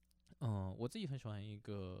我自己很喜欢一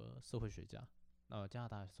个社会学家，加拿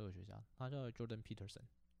大社会学家，他叫 Jordan Peterson，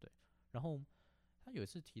 对，然后他有一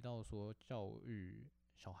次提到说教育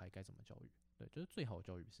小孩该怎么教育，对，就是最好的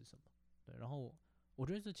教育是什么，对，然后我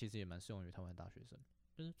觉得这其实也蛮适用于台湾大学生，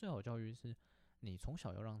就是最好的教育是你从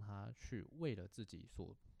小要让他去为了自己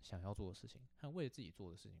所想要做的事情，和为了自己做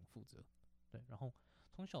的事情负责，对，然后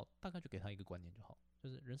从小大概就给他一个观念就好，就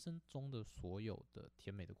是人生中的所有的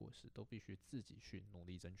甜美的果实都必须自己去努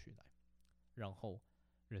力争取来，然后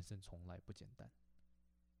人生从来不简单，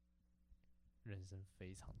人生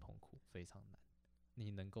非常痛苦，非常难，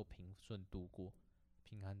你能够平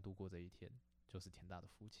安度过这一天，就是天大的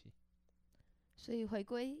福气。所以回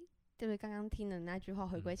归，对刚刚听的那句话，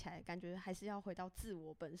回归起来，感觉还是要回到自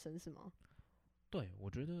我本身，是吗？对，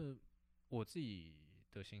我觉得我自己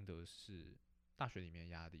的心得是，大学里面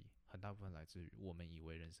的压力很大部分来自于我们以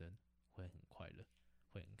为人生会很快乐，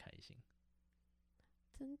会很开心。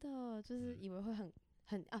真的就是以为会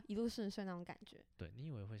一路顺遂那种感觉。对，你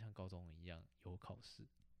以为会像高中一样有考试，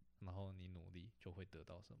然后你努力就会得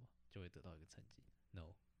到什么，就会得到一个成绩。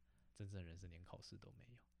No， 真正的人生连考试都没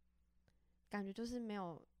有，感觉就是没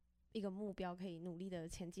有一个目标可以努力的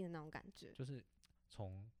前进的那种感觉。就是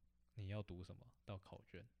从你要读什么到考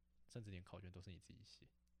卷，甚至连考卷都是你自己写，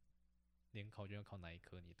连考卷要考哪一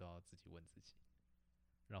科你都要自己问自己。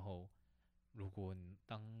然后，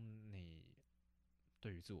当你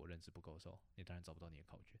对于自我认知不够的时候，你当然找不到你的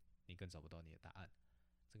考卷，你更找不到你的答案。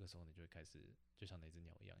这个时候你就会开始就像那只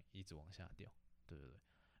鸟一样，一直往下掉。对。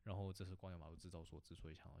然后这是蝸牛马陆制造所之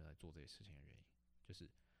所以想要来做这些事情的原因，就是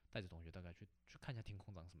带着同学大概去看一下天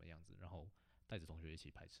空长什么样子，然后带着同学一起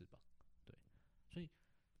拍翅膀。对，所以，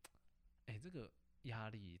这个压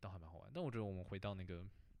力倒还蛮好玩。但我觉得我们回到那个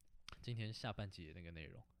今天下半集的那个内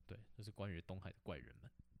容，对，就是关于东海的怪人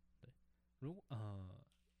们。对，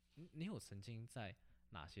你有曾经在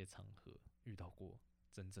哪些场合遇到过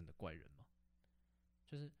真正的怪人吗？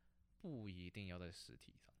就是不一定要在实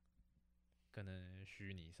体上，可能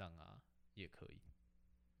虚拟上啊也可以。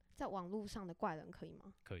在网络上的怪人可以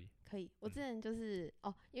吗？可以。我之前就是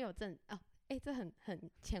因为有这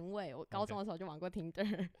很前卫。我高中的时候就玩过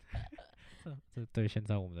Tinder。这对现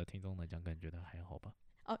在我们的听众来讲，可能觉得还好吧？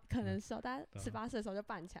可能是大家18岁的时候就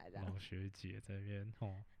办起来这样。老学姐在那边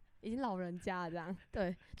已经老人家了这样。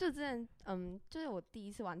对，就之前就是我第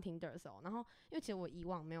一次玩 Tinder 的时候，然后因为其实我以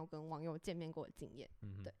往没有跟网友见面过的经验，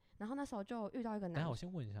对，然后那时候就遇到一个男生。我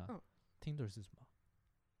先问一下，Tinder 是什么？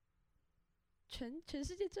全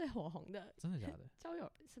世界最火红的。真的假的？交友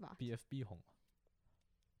是吧 ？BFB 红吗？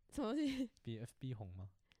什么东西 ？BFB 红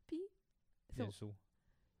吗脸书？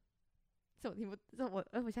这我听不，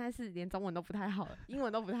我现在是连中文都不太好了，英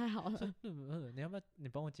文都不太好了。你要不要你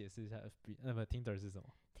帮我解释一下 Tinder 是什么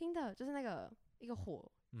？Tinder 就是那个一个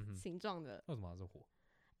火形状的。为什么它是火？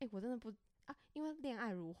我真的不因为恋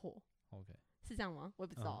爱如火。OK， 是这样吗？我也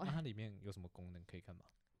不知道。那它里面有什么功能可以看吗？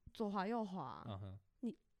左滑右滑。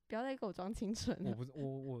你不要再给我装清纯了。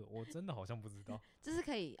我真的好像不知道。就是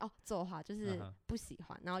可以左滑就是不喜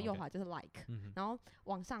欢，然后右滑就是 like，然后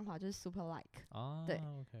往上滑就是 super like。对。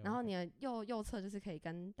然后你的右侧就是可以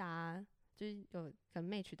跟大家就是有跟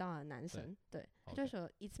match 到的男生，对，就说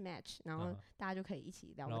it's match， 然后大家就可以一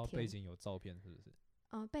起聊个天。然后背景有照片是不是？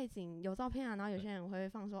背景有照片啊，然后有些人会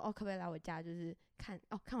放说可不可以来我家，就是看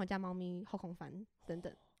我家猫咪后空翻等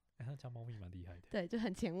等。他家猫咪蛮厉害的。对，就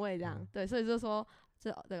很前卫这样。对，所以就说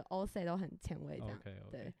这个 OC 都很前卫这样。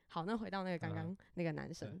对，好，那回到那个刚刚那个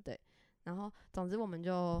男生，对，然后总之我们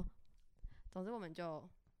就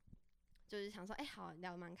是想说，好，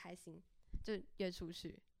聊得蛮开心，就约出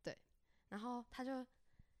去，对，然后他就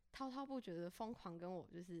滔滔不绝的疯狂跟我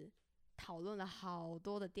就是讨论了好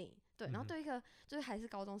多的电影，对，然后对一个就是还是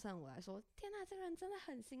高中生的我来说，天哪，这个人真的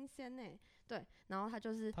很新鲜呢，对，然后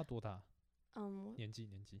他多大？年纪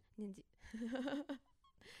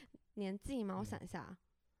年纪嘛，我想一下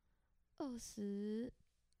，20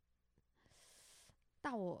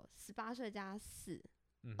到我18岁加4。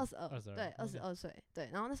22，对，22岁，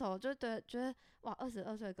对，然后那时候就觉得哇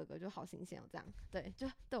，22岁的哥哥就好新鲜哦，这样，对，就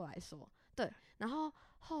对我来说，对，然后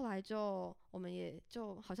后来我们也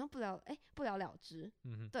就好像不了了之，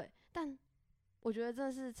对，但我觉得真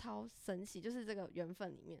的是超神奇，就是这个缘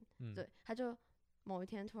分里面，对，他就某一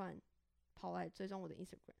天突然跑来追踪我的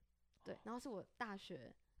Instagram， 对，然后是我大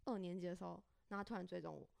学2年级的时候，然后他突然追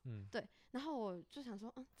踪我，对，然后我就想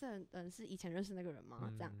说，这人是以前认识那个人吗？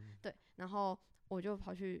这样，对，然后我就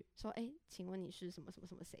跑去说，请问你是什么什么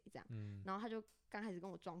什么谁这样？然后他就刚开始跟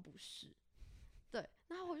我装不是，对，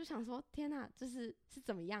然后我就想说，天哪，是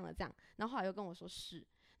怎么样了这样？然后后来又跟我说是，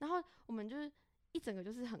然后我们就是一整个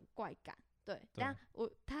就是很怪感，对，但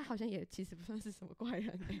他好像也其实不算是什么怪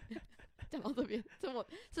人讲到这边，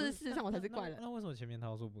事实上我才是怪人。那为什么前面他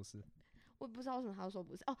要说不是？我也不知道为什么他要说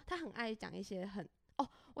不是他很爱讲一些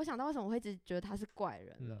我想到为什么我会一直觉得他是怪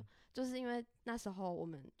人了，就是因为那时候我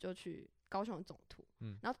们就去高雄的总图，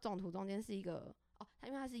然后总图中间是一个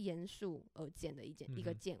因为它是沿树而建的一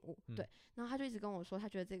个建物，对，然后他就一直跟我说，他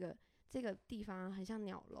觉得这个地方很像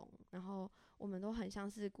鸟笼，然后我们都很像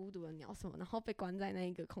是孤独的鸟什么，然后被关在那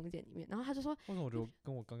一个空间里面，然后他就说，为什么我觉得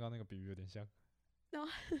跟我刚刚那个比喻有点像？然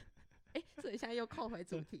后所以现在又扣回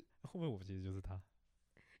主题，会不会我其实就是他？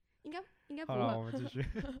应该不会。好了，我们继续。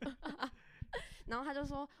然后他就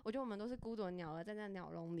说，我觉得我们都是孤独的鸟儿在那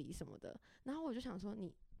鸟笼里什么的。然后我就想说，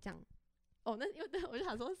你这样，我就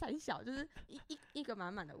想说三小就是一个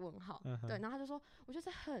满满的问号，对。然后他就说，我觉得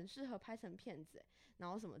这很适合拍成片子，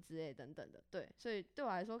然后什么之类等等的，对。所以对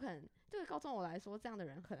我来说，可能对高中我来说，这样的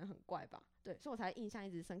人可能很怪吧，对。所以我才印象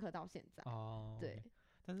一直深刻到现在。对。Okay.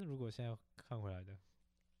 但是如果现在看回来的，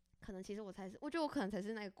可能其实我觉得我可能才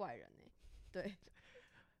是那个怪人对。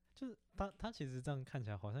就是他其实这样看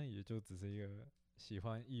起来好像也就只是一个喜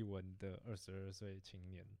欢艺文的22岁青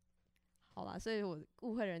年。好啦，所以我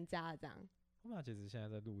误会人家了这样。我们其实现在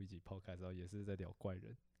在录一集 podcast 的时候也是在聊怪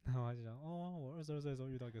人，然后他就讲我22岁的时候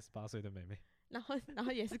遇到一个18岁的妹妹，然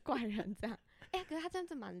后也是怪人这样。可是他真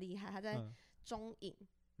的蛮厉害，他在中影，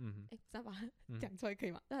这样把他讲出来可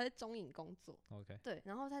以吗？他在中影工作 ，OK， 对，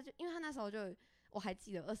然后因为他那时候我还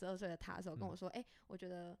记得22岁的他的时候跟我说，我觉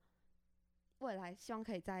得未来希望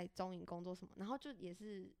可以在中影工作什么，然后就也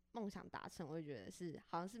是梦想达成，我也觉得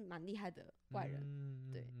好像是蛮厉害的怪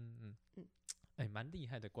人，对，蛮厉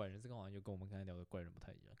害的怪人，这个好像就跟我们刚才聊的怪人不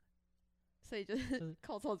太一样，所以就是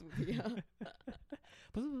扣错主题了。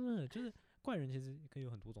不是，就是怪人其实可以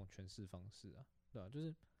有很多种诠释方式啊，对吧？就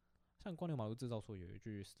是像蝸牛马陆自造所有一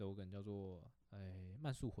句 slogan 叫做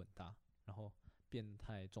慢速混搭，然后变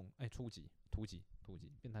态突击，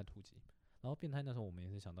变态突击。然后变态那时候我们也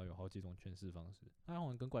是想到有好几种诠释方式，它好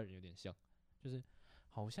像跟怪人有点像，就是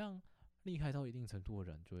好像厉害到一定程度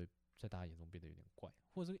的人就会在大家眼中变得有点怪，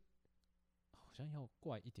或者是好像要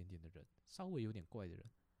怪一点点的人，稍微有点怪的人，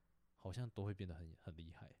好像都会变得很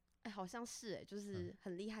厉害。好像是就是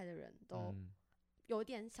很厉害的人都有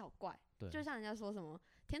点小怪，就像人家说什么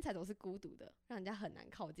天才都是孤独的，让人家很难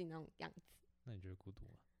靠近那种样子。那你觉得孤独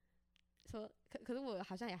吗？说可是我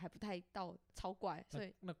好像也还不太到超怪，所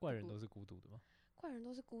以那怪人都是孤独的吗？怪人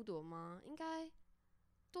都是孤独的吗？应该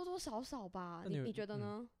多多少少吧。你觉得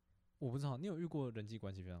呢？我不知道，你有遇过人际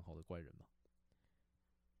关系非常好的怪人吗？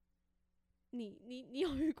你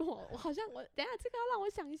有遇过？我好像等一下这个要让我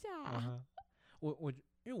想一下。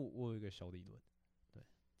因为我有一个小理论，对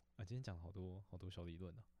今天讲了好多小理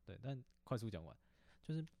论对，但快速讲完，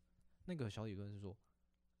就是那个小理论是说，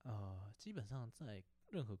基本上在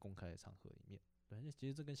任何公开的场合里面，对，其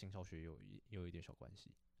实这跟行销学有一点小关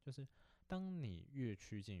系，就是当你越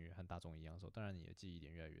趋近于和大众一样的时候，当然你的记忆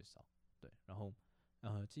点越来越少，对，然后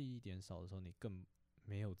记忆点少的时候，你更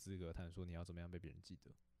没有资格谈说你要怎么样被别人记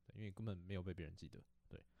得，对，因为根本没有被别人记得，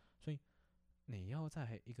对，所以你要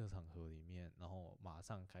在一个场合里面，然后马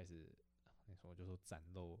上开始，我就说崭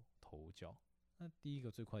露头角，那第一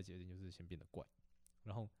个最快的捷径就是先变得怪，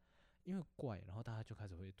然后因为怪，然后大家就开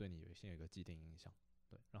始会对你先有一个既定印象，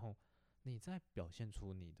对，然后你在表现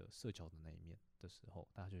出你的社交的那一面的时候，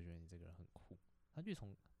大家就觉得你这个人很酷，他就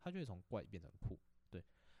会从怪变成酷，对，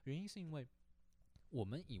原因是因为我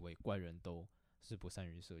们以为怪人都是不善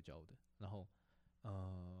于社交的，然后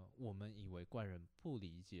我们以为怪人不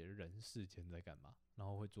理解人世间在干嘛，然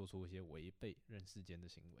后会做出一些违背人世间的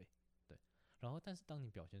行为，对。然后，但是当你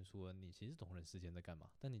表现出了你其实懂人世间在干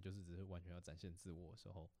嘛，但你就是只是完全要展现自我的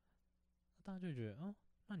时候，大家就会觉得，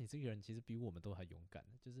那你这个人其实比我们都还勇敢，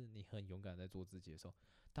就是你很勇敢在做自己的时候，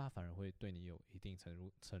大家反而会对你有一定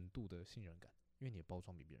程度的信任感，因为你的包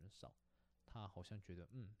装比别人少，他好像觉得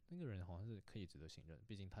那个人好像是可以值得信任，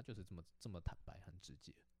毕竟他就是这么坦白很直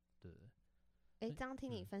接，对不对？这样听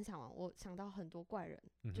你分享完，我想到很多怪人，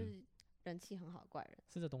就是人气很好的怪人。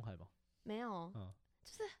是在东海吗？没有，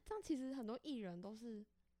就是这样。其实很多艺人都是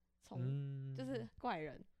从就是怪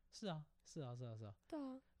人。是啊。对啊，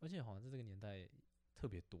而且好像在这个年代特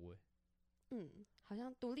别多好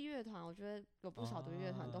像独立乐团，我觉得有不少独立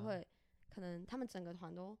乐团都会，可能他们整个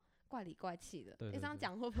团都怪里怪气的。对，这样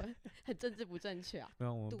讲会不会很政治不正确啊？没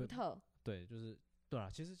有，独特。对，就是对啊。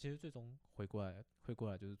其实最终回过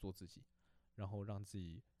来就是做自己，然后让自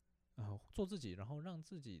己做自己，然后让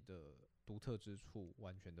自己的独特之处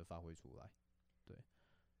完全的发挥出来。对，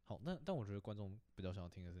好，但我觉得观众比较想要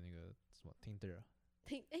听的是那个什么 Tinder。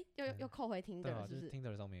又扣回Tinder，对啊，是不是？就是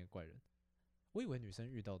Tinder 上面的怪人。我以为女生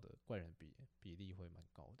遇到的怪人比例会蛮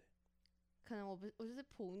高的。可能我就是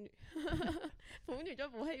普女，普女就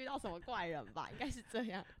不会遇到什么怪人吧？应该是这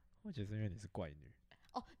样。我觉得是因为你是怪女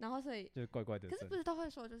然后所以就是怪怪的。可是不是都会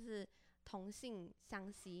说就是同性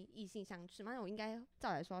相吸，异性相斥吗？那我应该照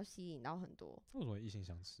来说要吸引到很多。为什么异性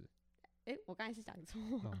相斥？我刚才是讲错。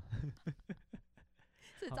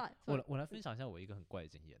是照我来分享一下我一个很怪的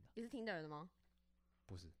经验。也是Tinder的吗？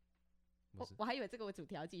不是。我还以为这个我主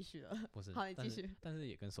题要继续了。不是。好，你继续。但是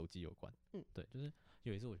也跟手机有关。对，就是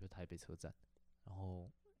有一次我去台北车站，然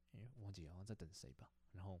后忘记好像在等谁吧，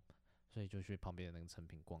然后所以就去旁边的那个成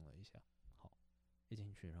品逛了一下。好，一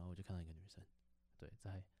进去，然后我就看到一个女生，对，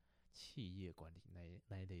在企业管理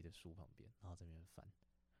那一类的书旁边，然后这边翻，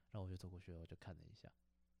然后我就走过去，我就看了一下，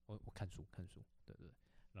我看书，对，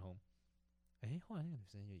然后后来那个女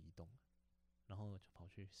生就移动了，然后就跑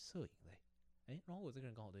去摄影类。然后我这个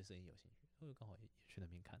人刚好对摄影有兴趣，所以我刚好也去那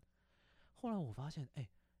边看。后来我发现，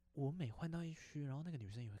我每换到一区，然后那个女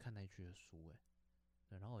生也会看那一区的书，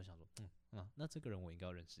对，然后我想说，那这个人我应该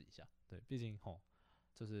要认识一下，对，毕竟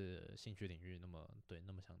就是兴趣领域那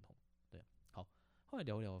么相同，对，好，后来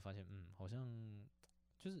聊一聊，我发现，好像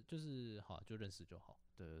就是好，就认识就好，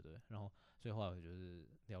对，然后所以后来我就是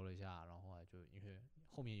聊了一下，然后后来就因为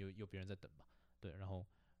后面有别人在等嘛，对，然后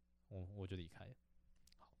我就离开了，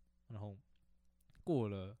好，然后过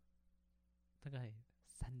了大概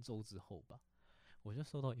3周之后吧，我就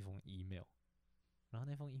收到一封 email， 然后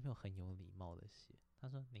那封 email 很有礼貌的写，他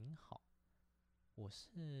说：“您好，我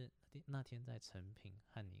是那天在成品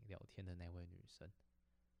和你聊天的那位女生。”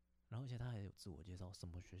然后而且他还有自我介绍，什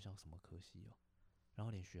么学校什么科系然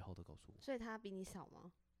后连学号都告诉我。所以他比你小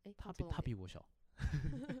吗？他比我小，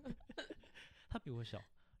他比我小。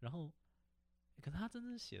然后，可是他真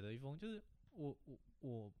的写了一封，就是我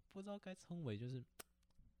不知道该称为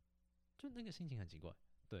就那个心情很奇怪，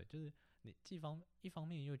对，就是你一方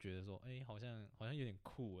面又觉得说，好像有点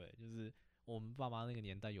酷，就是我们爸妈那个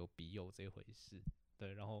年代有笔友这回事，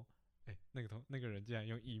对，然后那个人竟然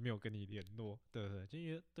用 email 跟你联络，对，就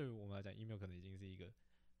因为对于我们来讲 ，email 可能已经是一个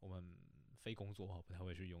我们非工作不太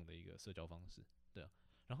会去用的一个社交方式，对啊，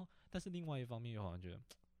然后但是另外一方面又好像觉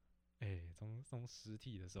得，从实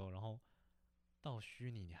体的时候，然后到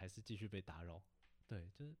虚拟，你还是继续被打扰，对，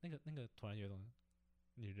就是那个突然有一种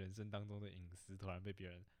你人生当中的隐私突然被别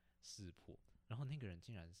人识破，然后那个人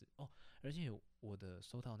竟然是而且我的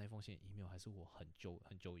收到那封信 email 还是我很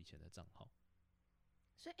久以前的账号，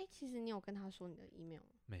所以其实你有跟他说你的 email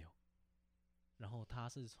吗？没有，然后他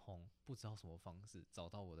是从不知道什么方式找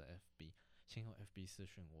到我的 FB， 先用 FB 私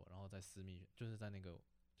讯我，然后在私密就是在那个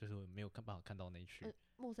就是没有办法看到那一区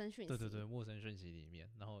陌生讯息，对，陌生讯息里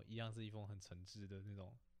面，然后一样是一封很诚挚的那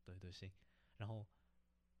种的信，然后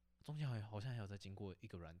中间好像还有再经过一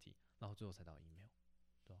个软体，然后最后才到 email，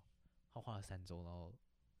 对吧？他花了3周，然后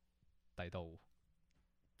逮到我。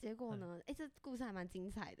结果呢？这故事还蛮精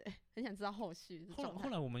彩的，很想知道后续。后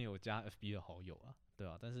来我们有加 FB 的好友啊，对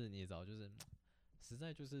啊，但是你也知道，就是实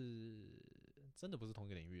在就是真的不是同一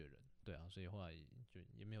个领域的人，对啊，所以后来就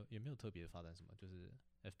也没有特别发展什么，就是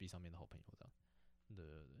FB 上面的好朋友这样。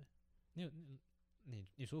对，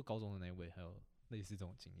你说高中的那一位还有类似这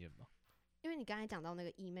种经验吗？因为你刚才讲到那个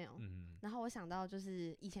email，然后我想到就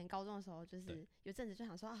是以前高中的时候，就是有阵子就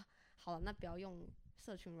想说好了，那不要用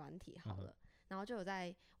社群软体好了，然后就有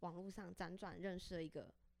在网络上辗转认识了一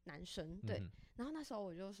个男生，对，然后那时候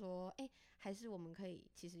我就说，还是我们可以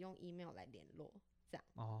其实用 email 来联络，这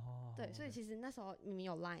样，对，所以其实那时候明明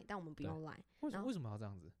有 line， 但我们不用 line， 为什么要这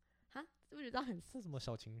样子？是不是觉得很是什么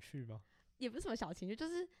小情趣吗？也不是什么小情绪，就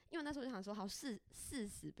是因为那时候就想说，好誓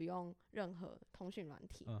死不用任何通讯软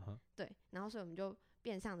体，对，然后所以我们就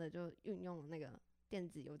变相的就运用了那个电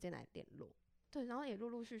子邮件来联络，对，然后也陆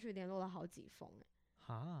陆续续联络了好几封，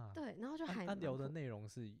对，然后就还聊的内容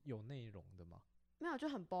是有内容的吗？没有，就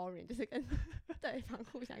很 boring， 就是跟对方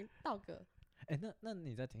互相道个那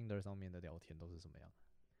你在 Tinder 上面的聊天都是什么样？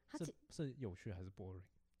是有趣还是 boring？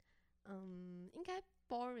应该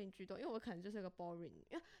boring 居多，因为我可能就是个 boring，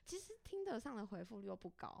因为其实听得上的回复率又不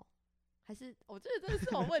高，还是我觉得这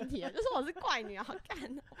是我问题啊，就是我是怪女啊，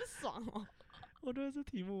干我不爽哦。我觉得这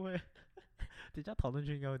题目底下讨论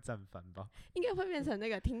区应该会战翻吧，应该会变成那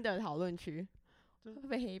个听的讨论区，会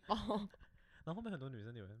被黑爆。然后后面很多女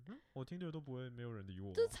生留言，我听的都不会，没有人理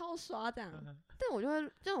我，就是超刷这样。但我就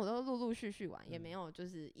会，这我都陆陆续续玩，也没有就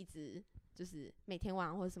是一直就是每天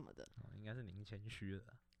玩或者什么的。应该是您谦虚了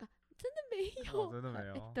啊，真的没有，真的没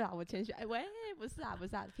有。对啊，我谦虚。喂，不是啊，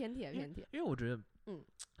偏题。因为我觉得，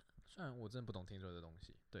虽然我真的不懂听说的东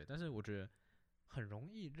西，对，但是我觉得很容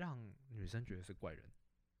易让女生觉得是怪人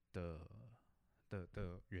的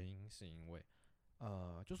原因，是因为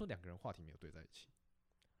就说两个人话题没有对在一起，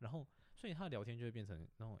然后所以他的聊天就会变成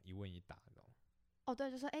那种一问一答，你知道吗？哦，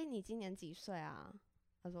对，就说你今年几岁啊？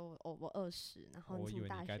他说我20，然后你什么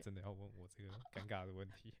大学？我以为你该真的要问我这个尴尬的问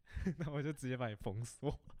题，那我就直接把你封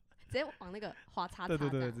锁，直接往那个划叉叉。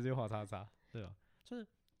对，直接划叉叉，对啊，就是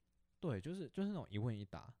那种一问一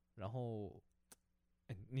答，然后，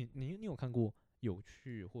你有看过有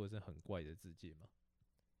趣或者是很怪的字界吗？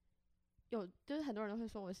有，就是很多人都会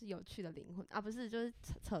说我是有趣的灵魂啊，不是，就是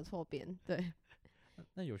扯错边，对。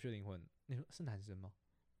那有趣的灵魂，你说是男生吗？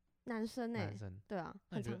男生男生，对啊。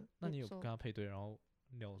那你有跟他配对，然后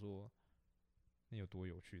聊说你有多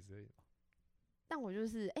有趣之类的吗？但我就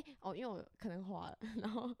是因为我可能滑了，然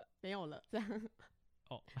后没有了，这样。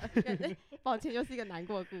抱歉，又是一个难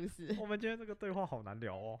过的故事。我们今天这个对话好难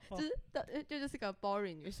聊哦。就是个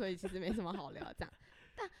boring， 所以其实没什么好聊这样。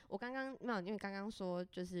但我刚刚没有，因为刚刚说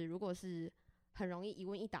就是如果是很容易一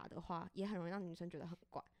问一答的话，也很容易让女生觉得很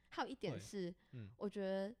怪。还有一点是，我觉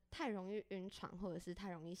得太容易晕船或者是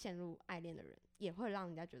太容易陷入爱恋的人，也会让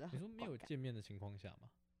人家觉得很怪。你说没有见面的情况下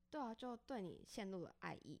吗？对啊，就对你陷入了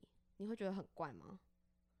爱意，你会觉得很怪吗？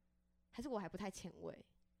还是我还不太前卫？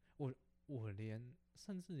我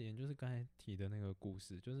甚至连就是刚才提的那个故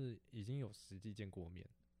事，就是已经有实际见过面，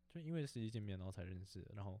就因为实际见面然后才认识，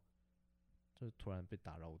然后就突然被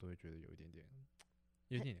打扰，我都会觉得有一点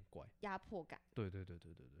点怪，压迫感。对，就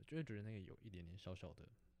会觉得那个有一点点小小的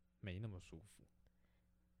没那么舒服。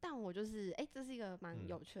但我就是这是一个蛮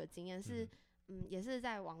有趣的经验，是也是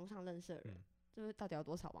在网络上认识的人，就是到底有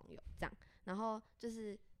多少网友这样，然后就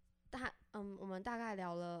是我们大概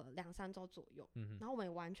聊了2-3周左右，然后我们也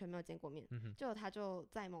完全没有见过面，结果他就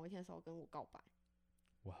在某一天的时候跟我告白。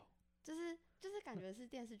哇，就是感觉是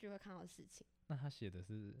电视剧会看到的事情。那他写的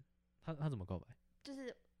是他怎么告白？就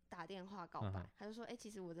是打电话告白，他就说其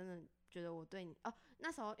实我真的觉得我对你那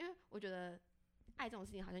时候因为我觉得爱这种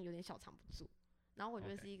事情好像有点小藏不住，然后我觉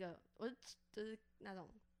得是一个我就是那种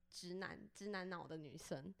直男脑的女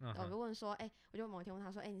生，然后我就问说我就某一天问他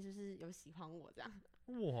说你是不是有喜欢我这样？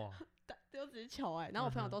哇，丢直球然后我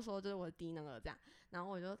朋友都说就是我的低能儿这样，然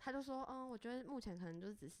后他就说我觉得目前可能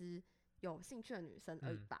就只是有兴趣的女生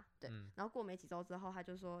而已吧，对。然后过没几周之后他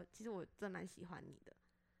就说其实我真的蛮喜欢你的，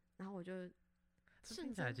然后我就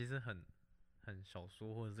听起来其实很小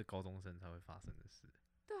说或者是高中生才会发生的事。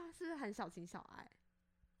对啊，是不是很小情小爱？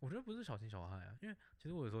我觉得不是小情小爱啊，因为其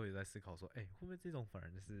实我有时候也在思考说会不会这种反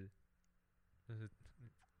而就是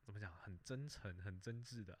怎么讲，很真诚很真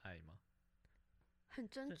挚的爱吗？很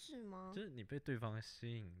真挚吗？就是你被对方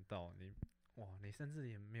吸引到，你甚至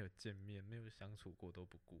也没有见面没有相处过都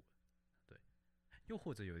不顾，对。又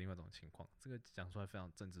或者有另外一种情况，这个讲出来非常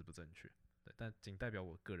政治不正确，对，但仅代表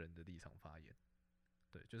我个人的立场发言。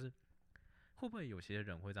对，就是会不会有些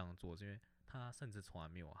人会这样做，是因为他甚至从来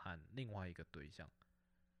没有和另外一个对象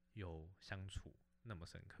有相处那么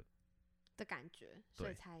深刻的感觉，所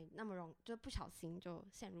以才那么容易就不小心就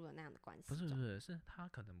陷入了那样的关系。不是，是他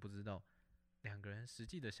可能不知道两个人实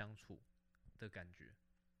际的相处的感觉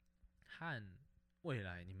和未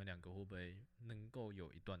来你们两个会不会能够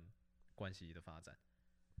有一段关系的发展，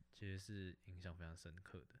其实是影响非常深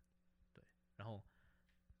刻的。对，然后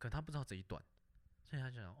可能他不知道这一段，所以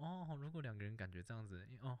他就想如果两个人感觉这样子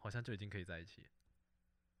好像就已经可以在一起了。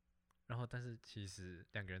然后但是其实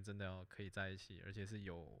两个人真的要可以在一起，而且是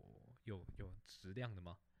有质量的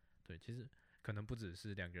吗？对，其实可能不只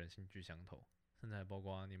是两个人兴趣相投，甚至还包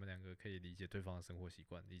括你们两个可以理解对方的生活习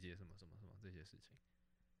惯，理解什么这些事情。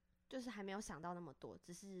就是还没有想到那么多，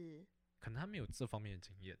只是可能他没有这方面的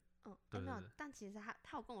经验。对，没有。但其实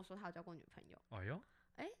他有跟我说他有交过女朋友。哎呦，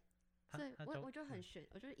所以我就很悬，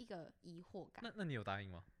我就是一个疑惑感。那你有答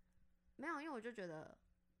应吗？没有，因为我就觉得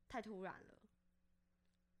太突然了。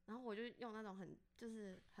然后我就用那种就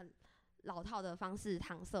是很老套的方式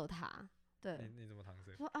搪塞他。对，你怎么搪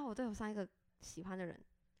塞？说我对我上一个喜欢的人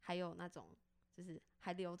还有那种就就是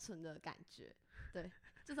还留存的感觉。对，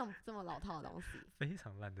就这么老套的东西，非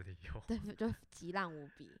常烂的理由。对，就极烂无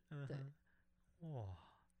比。对，哇，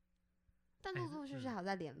但陆陆续续还有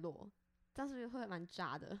在联络，这样是不是会蛮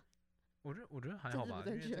渣的？我觉得还好吧，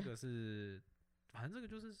因为这个反正这个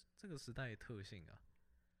就是这个时代的特性啊。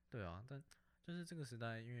对啊，但就是这个时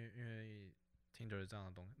代，因为 Tinder 这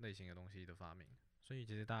样的类型的东西的发明，所以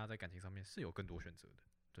其实大家在感情上面是有更多选择的。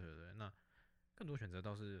对对对，那更多选择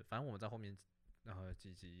倒是，反正我们在后面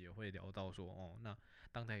几集也会聊到说，哦，那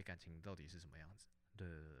当代感情到底是什么样子？对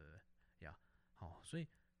对对对呀，好，所以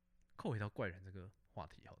扣回到怪人这个话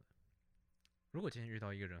题，好了，如果今天遇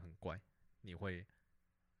到一个人很怪，你会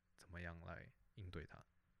怎么样来应对他？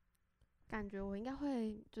感觉我应该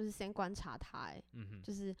会就是先观察他，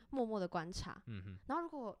就是默默的观察，然后如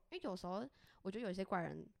果因为有时候我觉得有些怪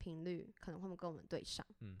人频率可能会跟我们对上，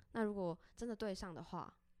那如果真的对上的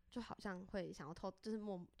话，就好像会想要就是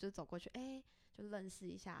就是走过去，就认识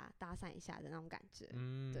一下、搭讪一下的那种感觉。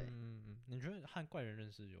对，你觉得和怪人认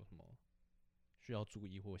识有什么需要注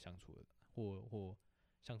意或相处的，或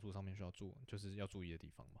相处上面需要就是要注意的地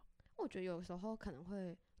方吗？我觉得有时候可能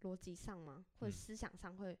会逻辑上嘛，或者思想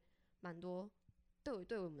上会蛮多，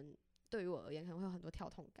对于我而言，可能会有很多跳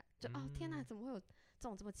痛感，就天哪，怎么会有这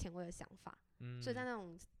种这么前卫的想法？所以在那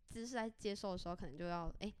种姿势在接受的时候，可能就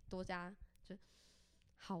要多加就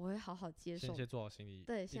好，我会好好接受，先做好一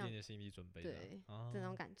点点心理准备，对，这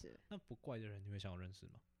种感觉。那不怪的人，你会想要认识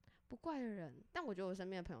吗？不怪的人，但我觉得我身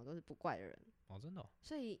边的朋友都是不怪的人。哦，真的哦。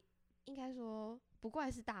所以应该说不怪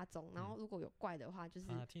是大宗，然后如果有怪的话，就是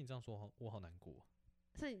听你这样说，我好难过。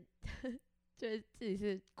所以觉得自己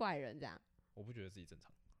是怪人这样。我不觉得自己正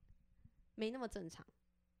常，没那么正常。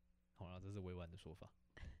好啦，这是委婉的说法。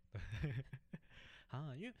对，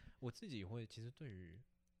因为我自己会，其实对于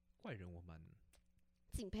怪人我蛮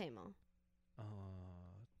敬佩吗？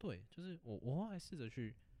对，就是我后来试着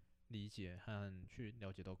去理解和去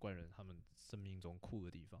了解到怪人他们生命中酷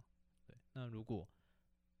的地方。对，那如果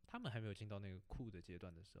他们还没有进到那个酷的阶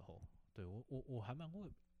段的时候，对我还蛮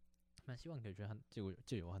希望可以去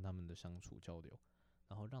借由和他们的相处交流，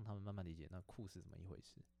然后让他们慢慢理解那酷是怎么一回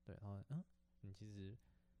事。对，然后你其实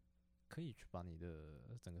可以去把你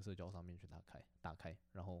的整个社交上面去打开，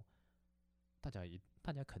然后大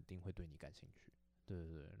家肯定会对你感兴趣。对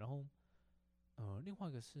对对，然后另外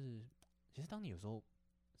一个是，其实当你有时候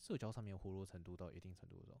社交上面活络程度到一定程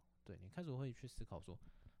度的时候，对你开始会去思考说，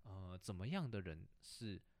怎么样的人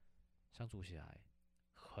是相处起来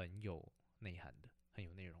很有内涵的，很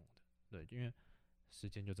有内容的。对，因为时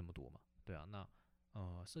间就这么多嘛，对啊，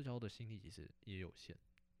那社交的心力其实也有限，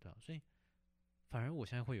对啊，所以反而我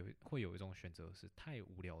现在会有一种选择是太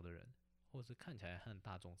无聊的人，或是看起来和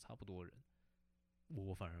大众差不多的人，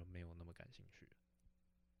我反而没有那么感兴趣了。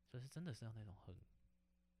就是真的是要那种很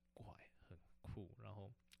怪、很酷，然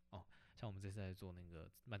后像我们这次在做那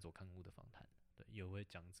个慢走刊物的访谈，对，有位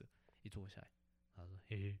讲者一坐下来，他说：“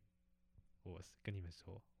嘿嘿，我是跟你们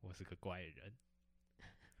说，我是个怪人。”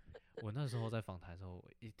我那时候在访谈的时候，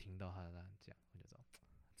我一听到他这样讲，我就知道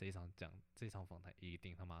这一场访谈一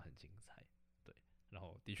定他妈很精彩，对，然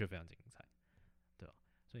后的确非常精彩，对吧？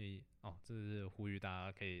所以这是呼吁大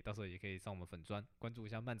家可以到时候也可以上我们粉专关注一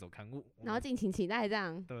下慢走刊物，然后敬请期待这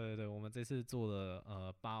样。对对对，我们这次做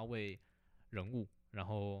了8位人物，然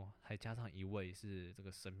后还加上1位是这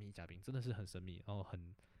个神秘嘉宾，真的是很神秘，然后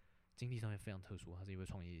很经历上面非常特殊，他是一位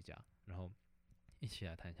创业家，然后一起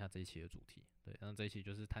来谈一下这一期的主题。对，然后这一期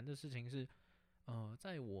就是谈的事情是，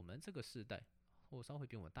在我们这个世代，或稍微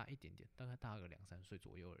比我们大一点点，大概大个2-3岁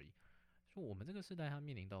左右而已。说我们这个世代，它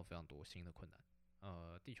面临到非常多新的困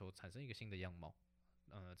难，地球产生一个新的样貌，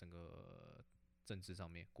整个政治上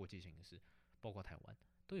面、国际形势，包括台湾，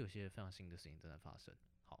都有些非常新的事情正在发生。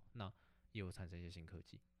好，那也有产生一些新科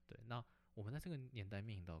技。对，那我们在这个年代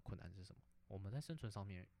面临到的困难是什么？我们在生存上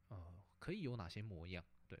面，可以有哪些模样？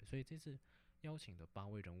对，所以这次邀请的8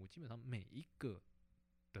位人物，基本上每一个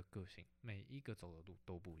的个性，每一个走的路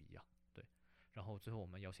都不一样。对，然后最后我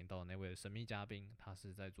们邀请到的那位神秘嘉宾，他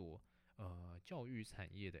是在做教育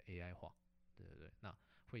产业的 AI 化。对对对，那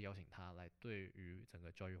会邀请他来对于整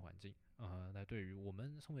个教育环境，来对于我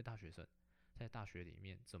们身为大学生，在大学里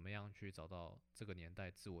面怎么样去找到这个年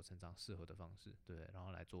代自我成长适合的方式，对，然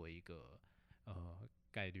后来做一个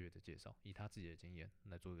概略的介绍，以他自己的经验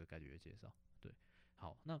来做一个概略的介绍。对，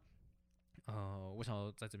好，那我想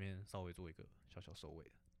要在这边稍微做一个小小收尾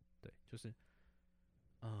的，对，就是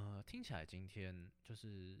听起来今天就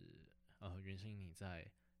是原先你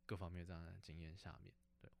在各方面这样的经验下面，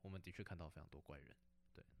对，我们的确看到非常多怪人。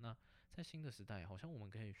对，那在新的时代，好像我们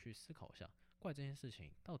可以去思考一下，怪这件事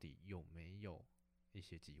情到底有没有一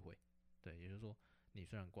些机会？对，也就是说，你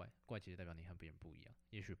虽然怪，其实代表你和别人不一样，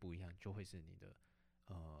也许不一样就会是你的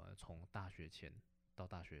从大学前到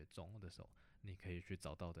大学中的时候，你可以去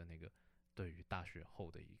找到的那个对于大学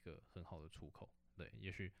后的一个很好的出口。对，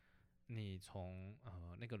也许你从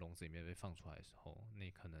那个笼子里面被放出来的时候，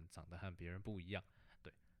你可能长得和别人不一样，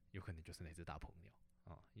对，有可能就是那只大鹏鸟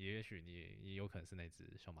啊，也许你也有可能是那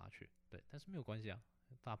只小麻雀，对，但是没有关系啊，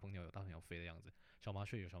大鹏鸟有大鹏鸟飞的样子，小麻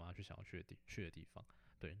雀有小麻雀想要去的地方，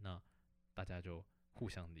对，那大家就互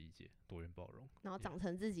相理解，多元包容，然后长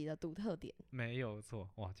成自己的独特点。没有错。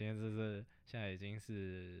哇，今天现在已经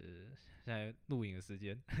是现在录影的时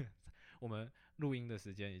间，我们录音的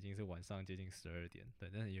时间已经是晚上接近12点，对，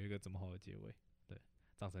但是有一个这么好的结尾，对，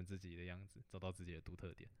长成自己的样子，找到自己的独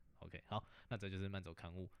特点。OK， 好，那这就是慢走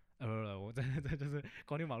刊物，我这就是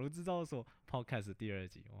蝸牛马路制造所 Podcast 第2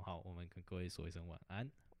集。好，我们跟各位说一声晚安，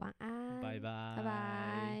晚安，拜拜，拜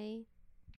拜。